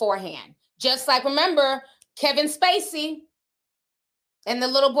everything beforehand? Just like, remember, Kevin Spacey and the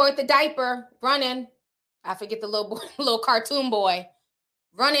little boy with the diaper running. I forget the little boy, little cartoon boy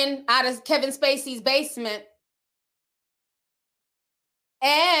running out of Kevin Spacey's basement.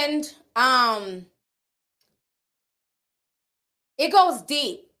 And It goes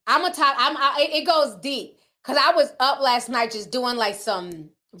deep. It goes deep because I was up last night just doing like some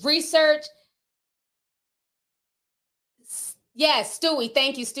research. Yes, Stewie.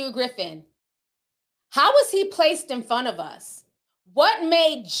 Thank you, Stu Griffin. How was he placed in front of us? What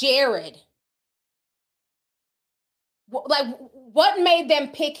made Jared? What made them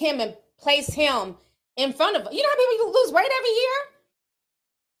pick him and place him in front of us? You know how many people lose weight every year?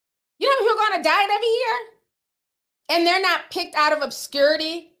 You know how many people are going to diet every year? And they're not picked out of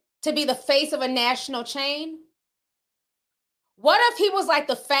obscurity to be the face of a national chain? What if he was like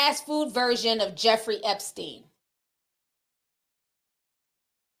the fast food version of Jeffrey Epstein?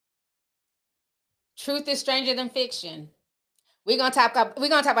 Truth is stranger than fiction. We're gonna talk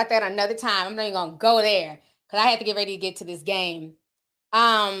about that another time. I'm not even gonna go there because I have to get ready to get to this game.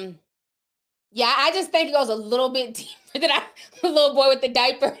 Yeah, I just think it goes a little bit deeper than the little boy with the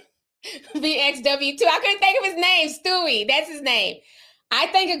diaper. VXW2. I couldn't think of his name. Stewie. That's his name. I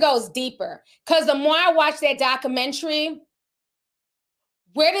think it goes deeper because the more I watch that documentary,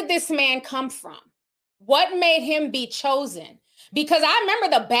 where did this man come from? What made him be chosen? Because I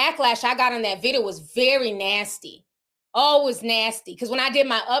remember the backlash I got on that video was very nasty. Oh, it was nasty. Because when I did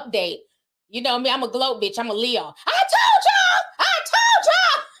my update, you know me, I'm a gloat bitch. I'm a Leo. I told y'all.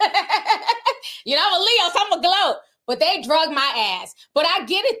 You know, I'm a Leo, so I'm a gloat. But they drug my ass. But I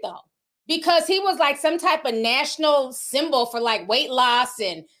get it, though. Because he was like some type of national symbol for like weight loss.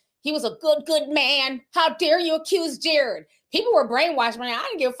 And he was a good man. How dare you accuse Jared? People were brainwashed, man. I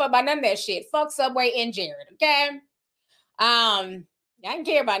didn't give a fuck about none of that shit. Fuck Subway and Jared, okay? I didn't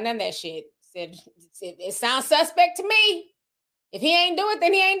care about none of that shit. It sounds suspect to me. If he ain't do it,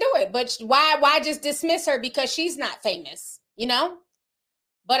 then he ain't do it. But why just dismiss her because she's not famous, you know?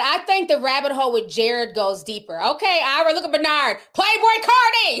 But I think the rabbit hole with Jared goes deeper. Okay, Ira, look at Bernard. Playboy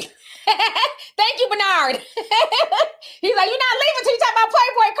Cardi. Thank you, Bernard. He's like, you're not leaving till you talk about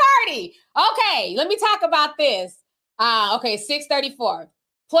Playboy Cardi. Okay, let me talk about this. Okay, 634.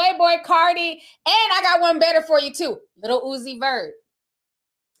 Playboy Cardi. And I got one better for you, too. Little Uzi Vert.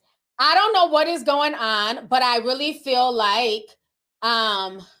 I don't know what is going on, but I really feel like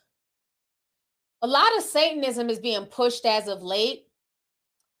a lot of Satanism is being pushed as of late.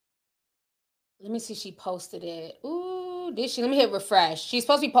 Let me see. She posted it. Ooh, did she? Let me hit refresh. She's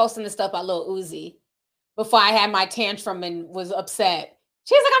supposed to be posting this stuff about Lil Uzi before I had my tantrum and was upset.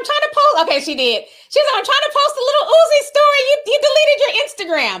 She's like, I'm trying to post. Okay, she did. She's like, I'm trying to post a Lil Uzi story. You deleted your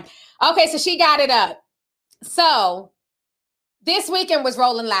Instagram. Okay, so she got it up. So this weekend was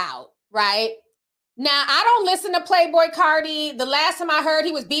Rolling Loud, right? Now, I don't listen to Playboy Cardi. The last time I heard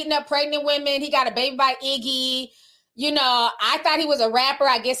he was beating up pregnant women. He got a baby by Iggy. You know, I thought he was a rapper.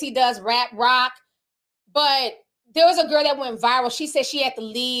 I guess he does rap rock. But there was a girl that went viral. She said she had to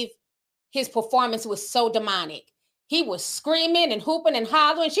leave. His performance was so demonic. He was screaming and hooping and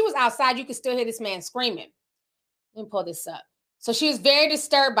hollering. She was outside. You could still hear this man screaming. Let me pull this up. So she was very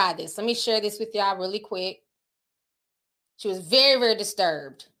disturbed by this. Let me share this with y'all really quick. She was very, very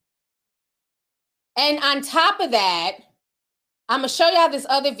disturbed. And on top of that, I'm going to show y'all this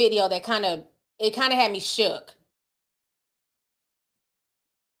other video that kind of had me shook.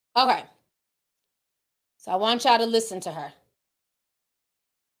 Okay. So I want y'all to listen to her.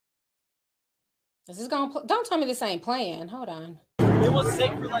 This is going to don't tell me this ain't playing. Hold on. It was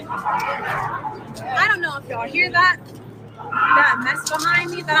sacred like I don't know if y'all hear that mess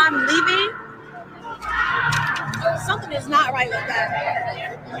behind me that I'm leaving. Something is not right with that.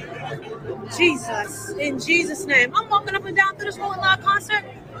 Jesus, in Jesus' name. I'm walking up and down through this Rolling Loud concert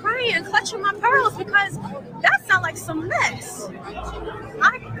crying and clutching my pearls because that sounds like some mess.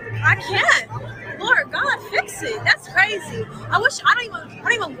 I can't. Lord God, fix it. That's crazy. I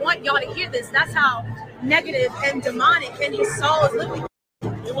don't even want y'all to hear this. That's how negative and demonic and his soul is living.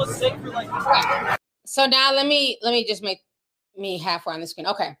 It was sacred like that. So now let me just make me halfway on the screen.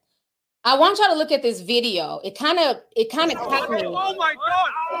 Okay. I want y'all to look at this video. It kind of caught me. Oh my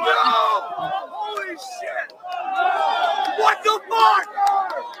God! No! Holy shit! What the fuck?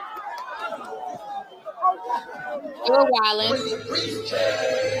 You're wildin'.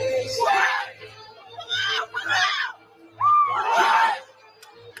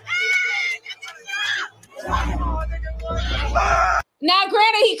 Now,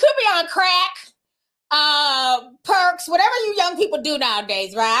 granted, he could be on crack. Perks, whatever you young people do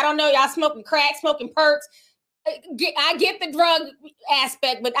nowadays, right? I don't know, y'all smoking crack, smoking perks. I get the drug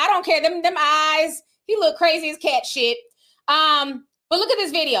aspect, but I don't care. Them eyes, he look crazy as cat shit. But look at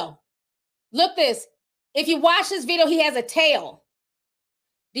this video. Look this. If you watch this video, he has a tail.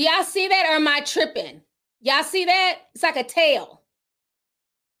 Do y'all see that, or am I tripping? Y'all see that? It's like a tail.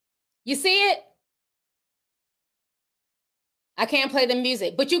 You see it? I can't play the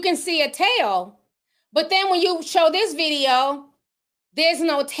music, but you can see a tail. But then when you show this video, there's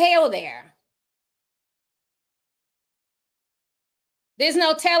no tail there. There's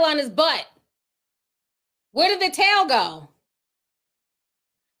no tail on his butt. Where did the tail go?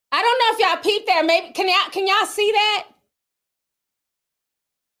 I don't know if y'all peeped there. Maybe can y'all see that?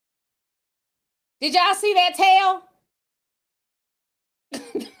 Did y'all see that tail?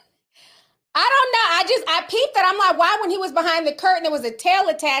 I don't know. I peeped it. I'm like, why when he was behind the curtain, there was a tail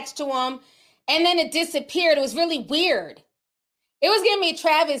attached to him and then it disappeared. It was really weird. It was giving me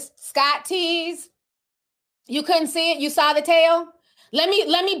Travis Scott tease. You couldn't see it? You saw the tail? Let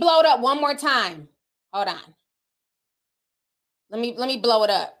me blow it up one more time. Hold on. Let me blow it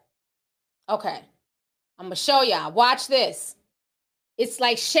up. Okay. I'm gonna show y'all. Watch this. It's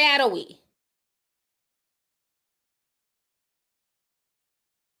like shadowy.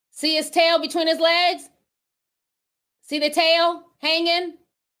 See his tail between his legs? See the tail hanging?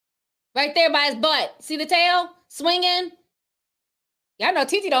 Right there by his butt. See the tail swinging? Y'all know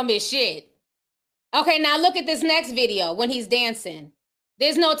Titi don't miss shit. Okay, now look at this next video when he's dancing.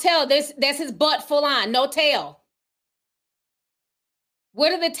 There's no tail. That's his butt full on. No tail.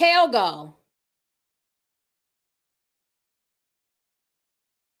 Where did the tail go?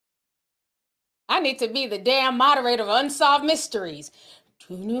 I need to be the damn moderator of Unsolved Mysteries.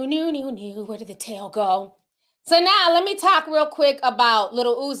 Where did the tail go? So now let me talk real quick about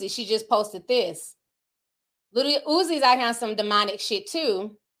Little Uzi. She just posted this. Little Uzi's out here on some demonic shit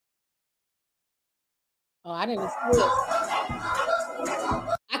too. Oh, I didn't see it.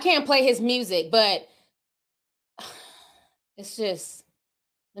 I can't play his music, but it's just,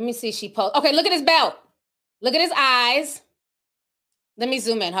 let me see. She post. Okay, look at his belt. Look at his eyes. Let me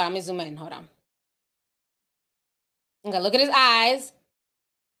zoom in. Hold on. Let me zoom in. Hold on. Okay, look at his eyes.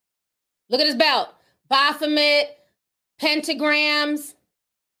 Look at his belt. Baphomet, pentagrams.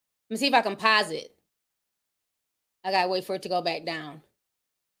 Let me see if I can pause it. I gotta wait for it to go back down.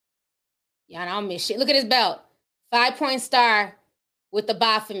 Yeah, I don't miss shit. Look at his belt. 5-point star with the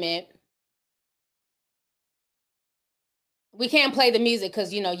Baphomet. We can't play the music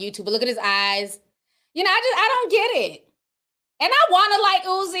because, you know, YouTube. But look at his eyes. You know, I don't get it. And I want to like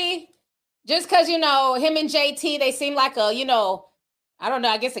Uzi just because, you know, him and JT, they seem like a, you know, I don't know,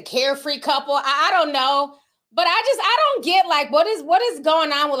 I guess a carefree couple. I don't know. But I don't get like what is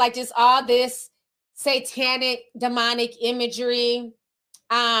going on with like just all this satanic, demonic imagery.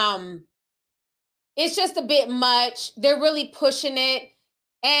 It's just a bit much. They're really pushing it.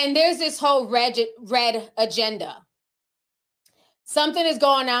 And there's this whole red agenda. Something is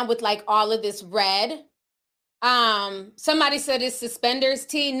going on with like all of this red. Somebody said it's suspenders,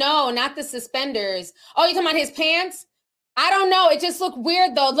 T. No, not the suspenders. Oh, you talking about his pants? I don't know. It just looked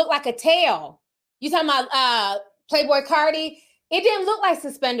weird though. It looked like a tail. You talking about Playboy Cardi? It didn't look like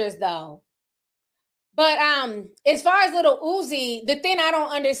suspenders though. But as far as Little Uzi, the thing I don't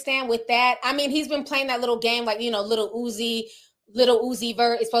understand with that, I mean, he's been playing that little game like, you know, Little Uzi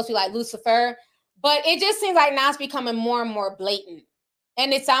Vert. It's supposed to be like Lucifer. But it just seems like now it's becoming more and more blatant.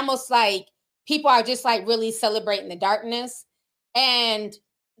 And it's almost like people are just like really celebrating the darkness and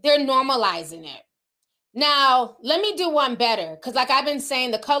they're normalizing it. Now, let me do one better. Because like I've been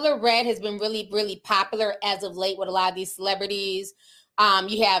saying, the color red has been really, really popular as of late with a lot of these celebrities.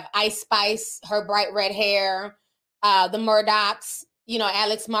 You have Ice Spice, her bright red hair, the Murdochs, you know,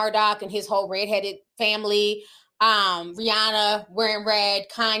 Alex Murdoch and his whole redheaded family, Rihanna wearing red,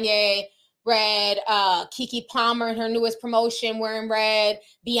 Kanye red, Keke Palmer in her newest promotion wearing red,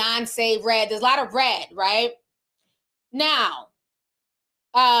 Beyonce red. There's a lot of red, right? Now,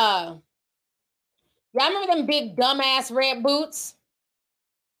 y'all remember them big dumbass red boots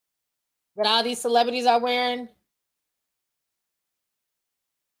that all these celebrities are wearing?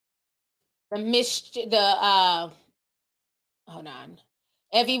 Hold on.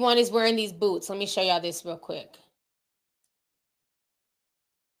 Everyone is wearing these boots. Let me show y'all this real quick.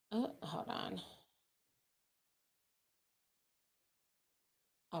 Hold on.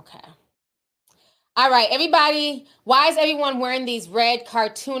 Okay. All right, everybody. Why is everyone wearing these red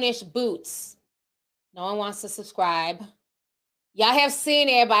cartoonish boots? No one wants to subscribe. Y'all have seen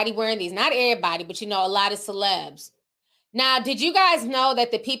everybody wearing these. Not everybody, but you know, a lot of celebs. Now, did you guys know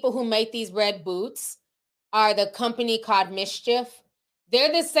that the people who make these red boots are the company called Mischief?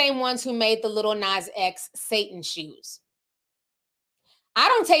 They're the same ones who made the Lil Nas X Satan shoes. I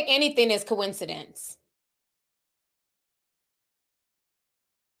don't take anything as coincidence.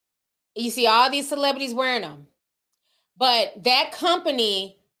 You see all these celebrities wearing them. But that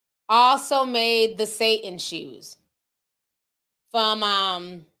company also made the Satan shoes from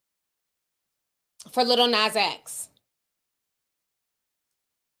for Lil Nas X.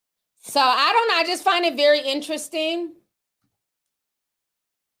 So I don't know. I just find it very interesting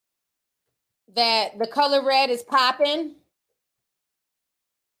that the color red is popping.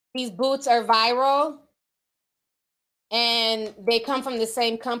 These boots are viral. And they come from the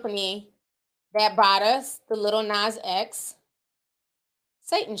same company that brought us the Lil Nas X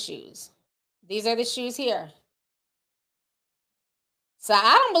Satan shoes. These are the shoes here. So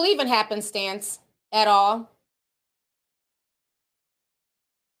I don't believe in happenstance at all.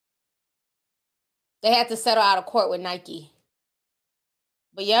 They had to settle out of court with Nike.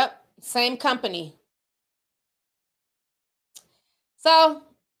 But yep, same company. So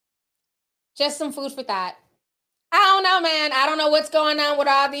just some food for thought. I don't know, man. I don't know what's going on with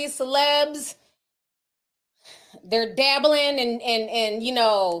all these celebs. They're dabbling and you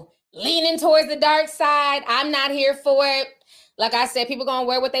know, leaning towards the dark side. I'm not here for it. Like I said, people going to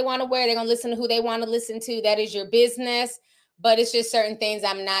wear what they want to wear. They're going to listen to who they want to listen to. That is your business. But it's just certain things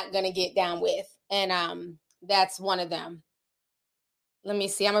I'm not going to get down with. And that's one of them. Let me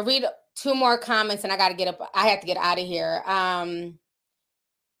see. I'm going to read 2 more comments and I got to get up. I have to get out of here.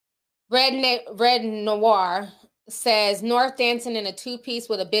 Red Noir says, North dancing in a 2-piece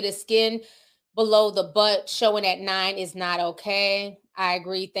with a bit of skin below the butt showing at 9 is not okay. I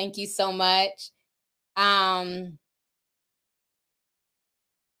agree. Thank you so much.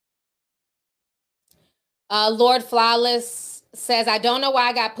 Lord Flawless says, I don't know why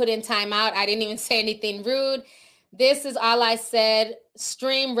I got put in timeout. I didn't even say anything rude. This is all I said.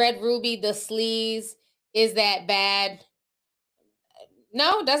 Stream Red Ruby, the sleaze. Is that bad?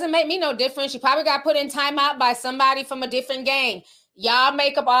 No, doesn't make me no difference. She probably got put in timeout by somebody from a different gang. Y'all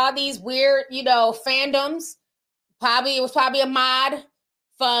make up all these weird, you know, fandoms. It was probably a mod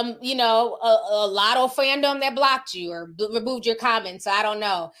from, you know, a Lotto fandom that blocked you or removed your comments. So I don't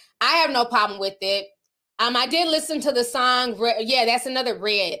know. I have no problem with it. I did listen to the song. Yeah, that's another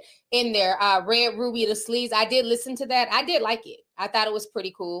red in there. Red Ruby, the sleaze. I did listen to that. I did like it. I thought it was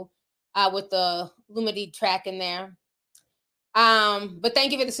pretty cool with the Lumidee track in there. But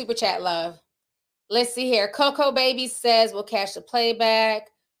thank you for the super chat, love. Let's see here. Coco Baby says we'll catch the playback.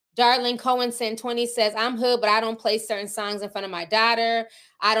 Darlene Cohen sent 20 says, I'm hood, but I don't play certain songs in front of my daughter.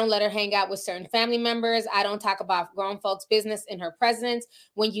 I don't let her hang out with certain family members. I don't talk about grown folks' business in her presence.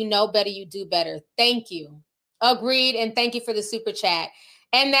 When you know better, you do better. Thank you. Agreed. And thank you for the super chat.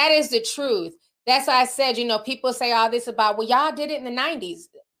 And that is the truth. That's why I said, you know, people say all this about, well, y'all did it in the 90s.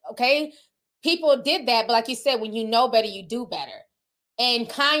 Okay. People did that. But like you said, when you know better, you do better. And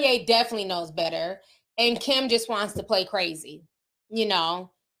Kanye definitely knows better. And Kim just wants to play crazy, you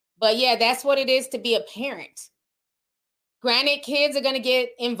know. But yeah, that's what it is to be a parent. Granted, kids are going to get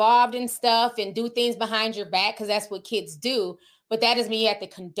involved in stuff and do things behind your back because that's what kids do. But that doesn't mean you have to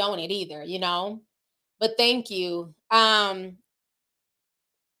condone it either, you know. But thank you. So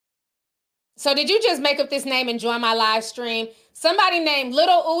did you just make up this name and join my live stream? Somebody named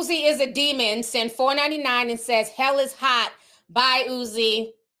Little Uzi is a Demon sent $4.99 and says, hell is hot. Bye,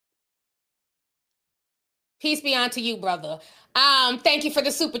 Uzi. Peace be unto you, brother. Thank you for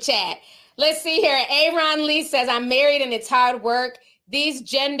the super chat. Let's see here. Aaron Lee says, I'm married and it's hard work. These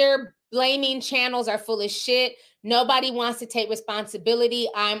gender blaming channels are full of shit. Nobody wants to take responsibility.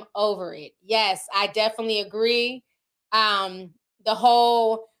 I'm over it. Yes, I definitely agree. The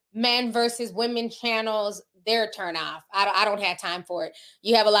whole men versus women channels, they're a turn off. I don't have time for it.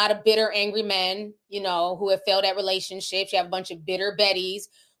 You have a lot of bitter, angry men, you know, who have failed at relationships. You have a bunch of bitter Bettys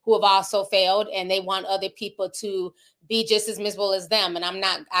who have also failed, and they want other people to be just as miserable as them. And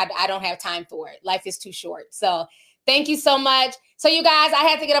I don't have time for it. Life is too short. So thank you so much. So you guys, I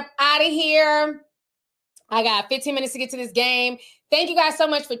had to get up out of here. I got 15 minutes to get to this game. Thank you guys so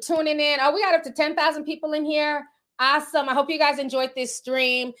much for tuning in. Oh, we got up to 10,000 people in here. Awesome. I hope you guys enjoyed this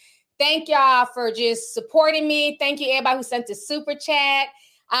stream. Thank y'all for just supporting me. Thank you, everybody who sent the super chat.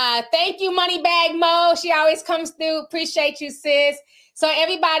 Thank you, Moneybag Mo. She always comes through. Appreciate you, sis. So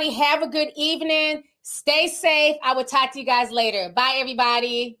everybody have a good evening. Stay safe. I will talk to you guys later. Bye,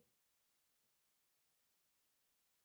 everybody.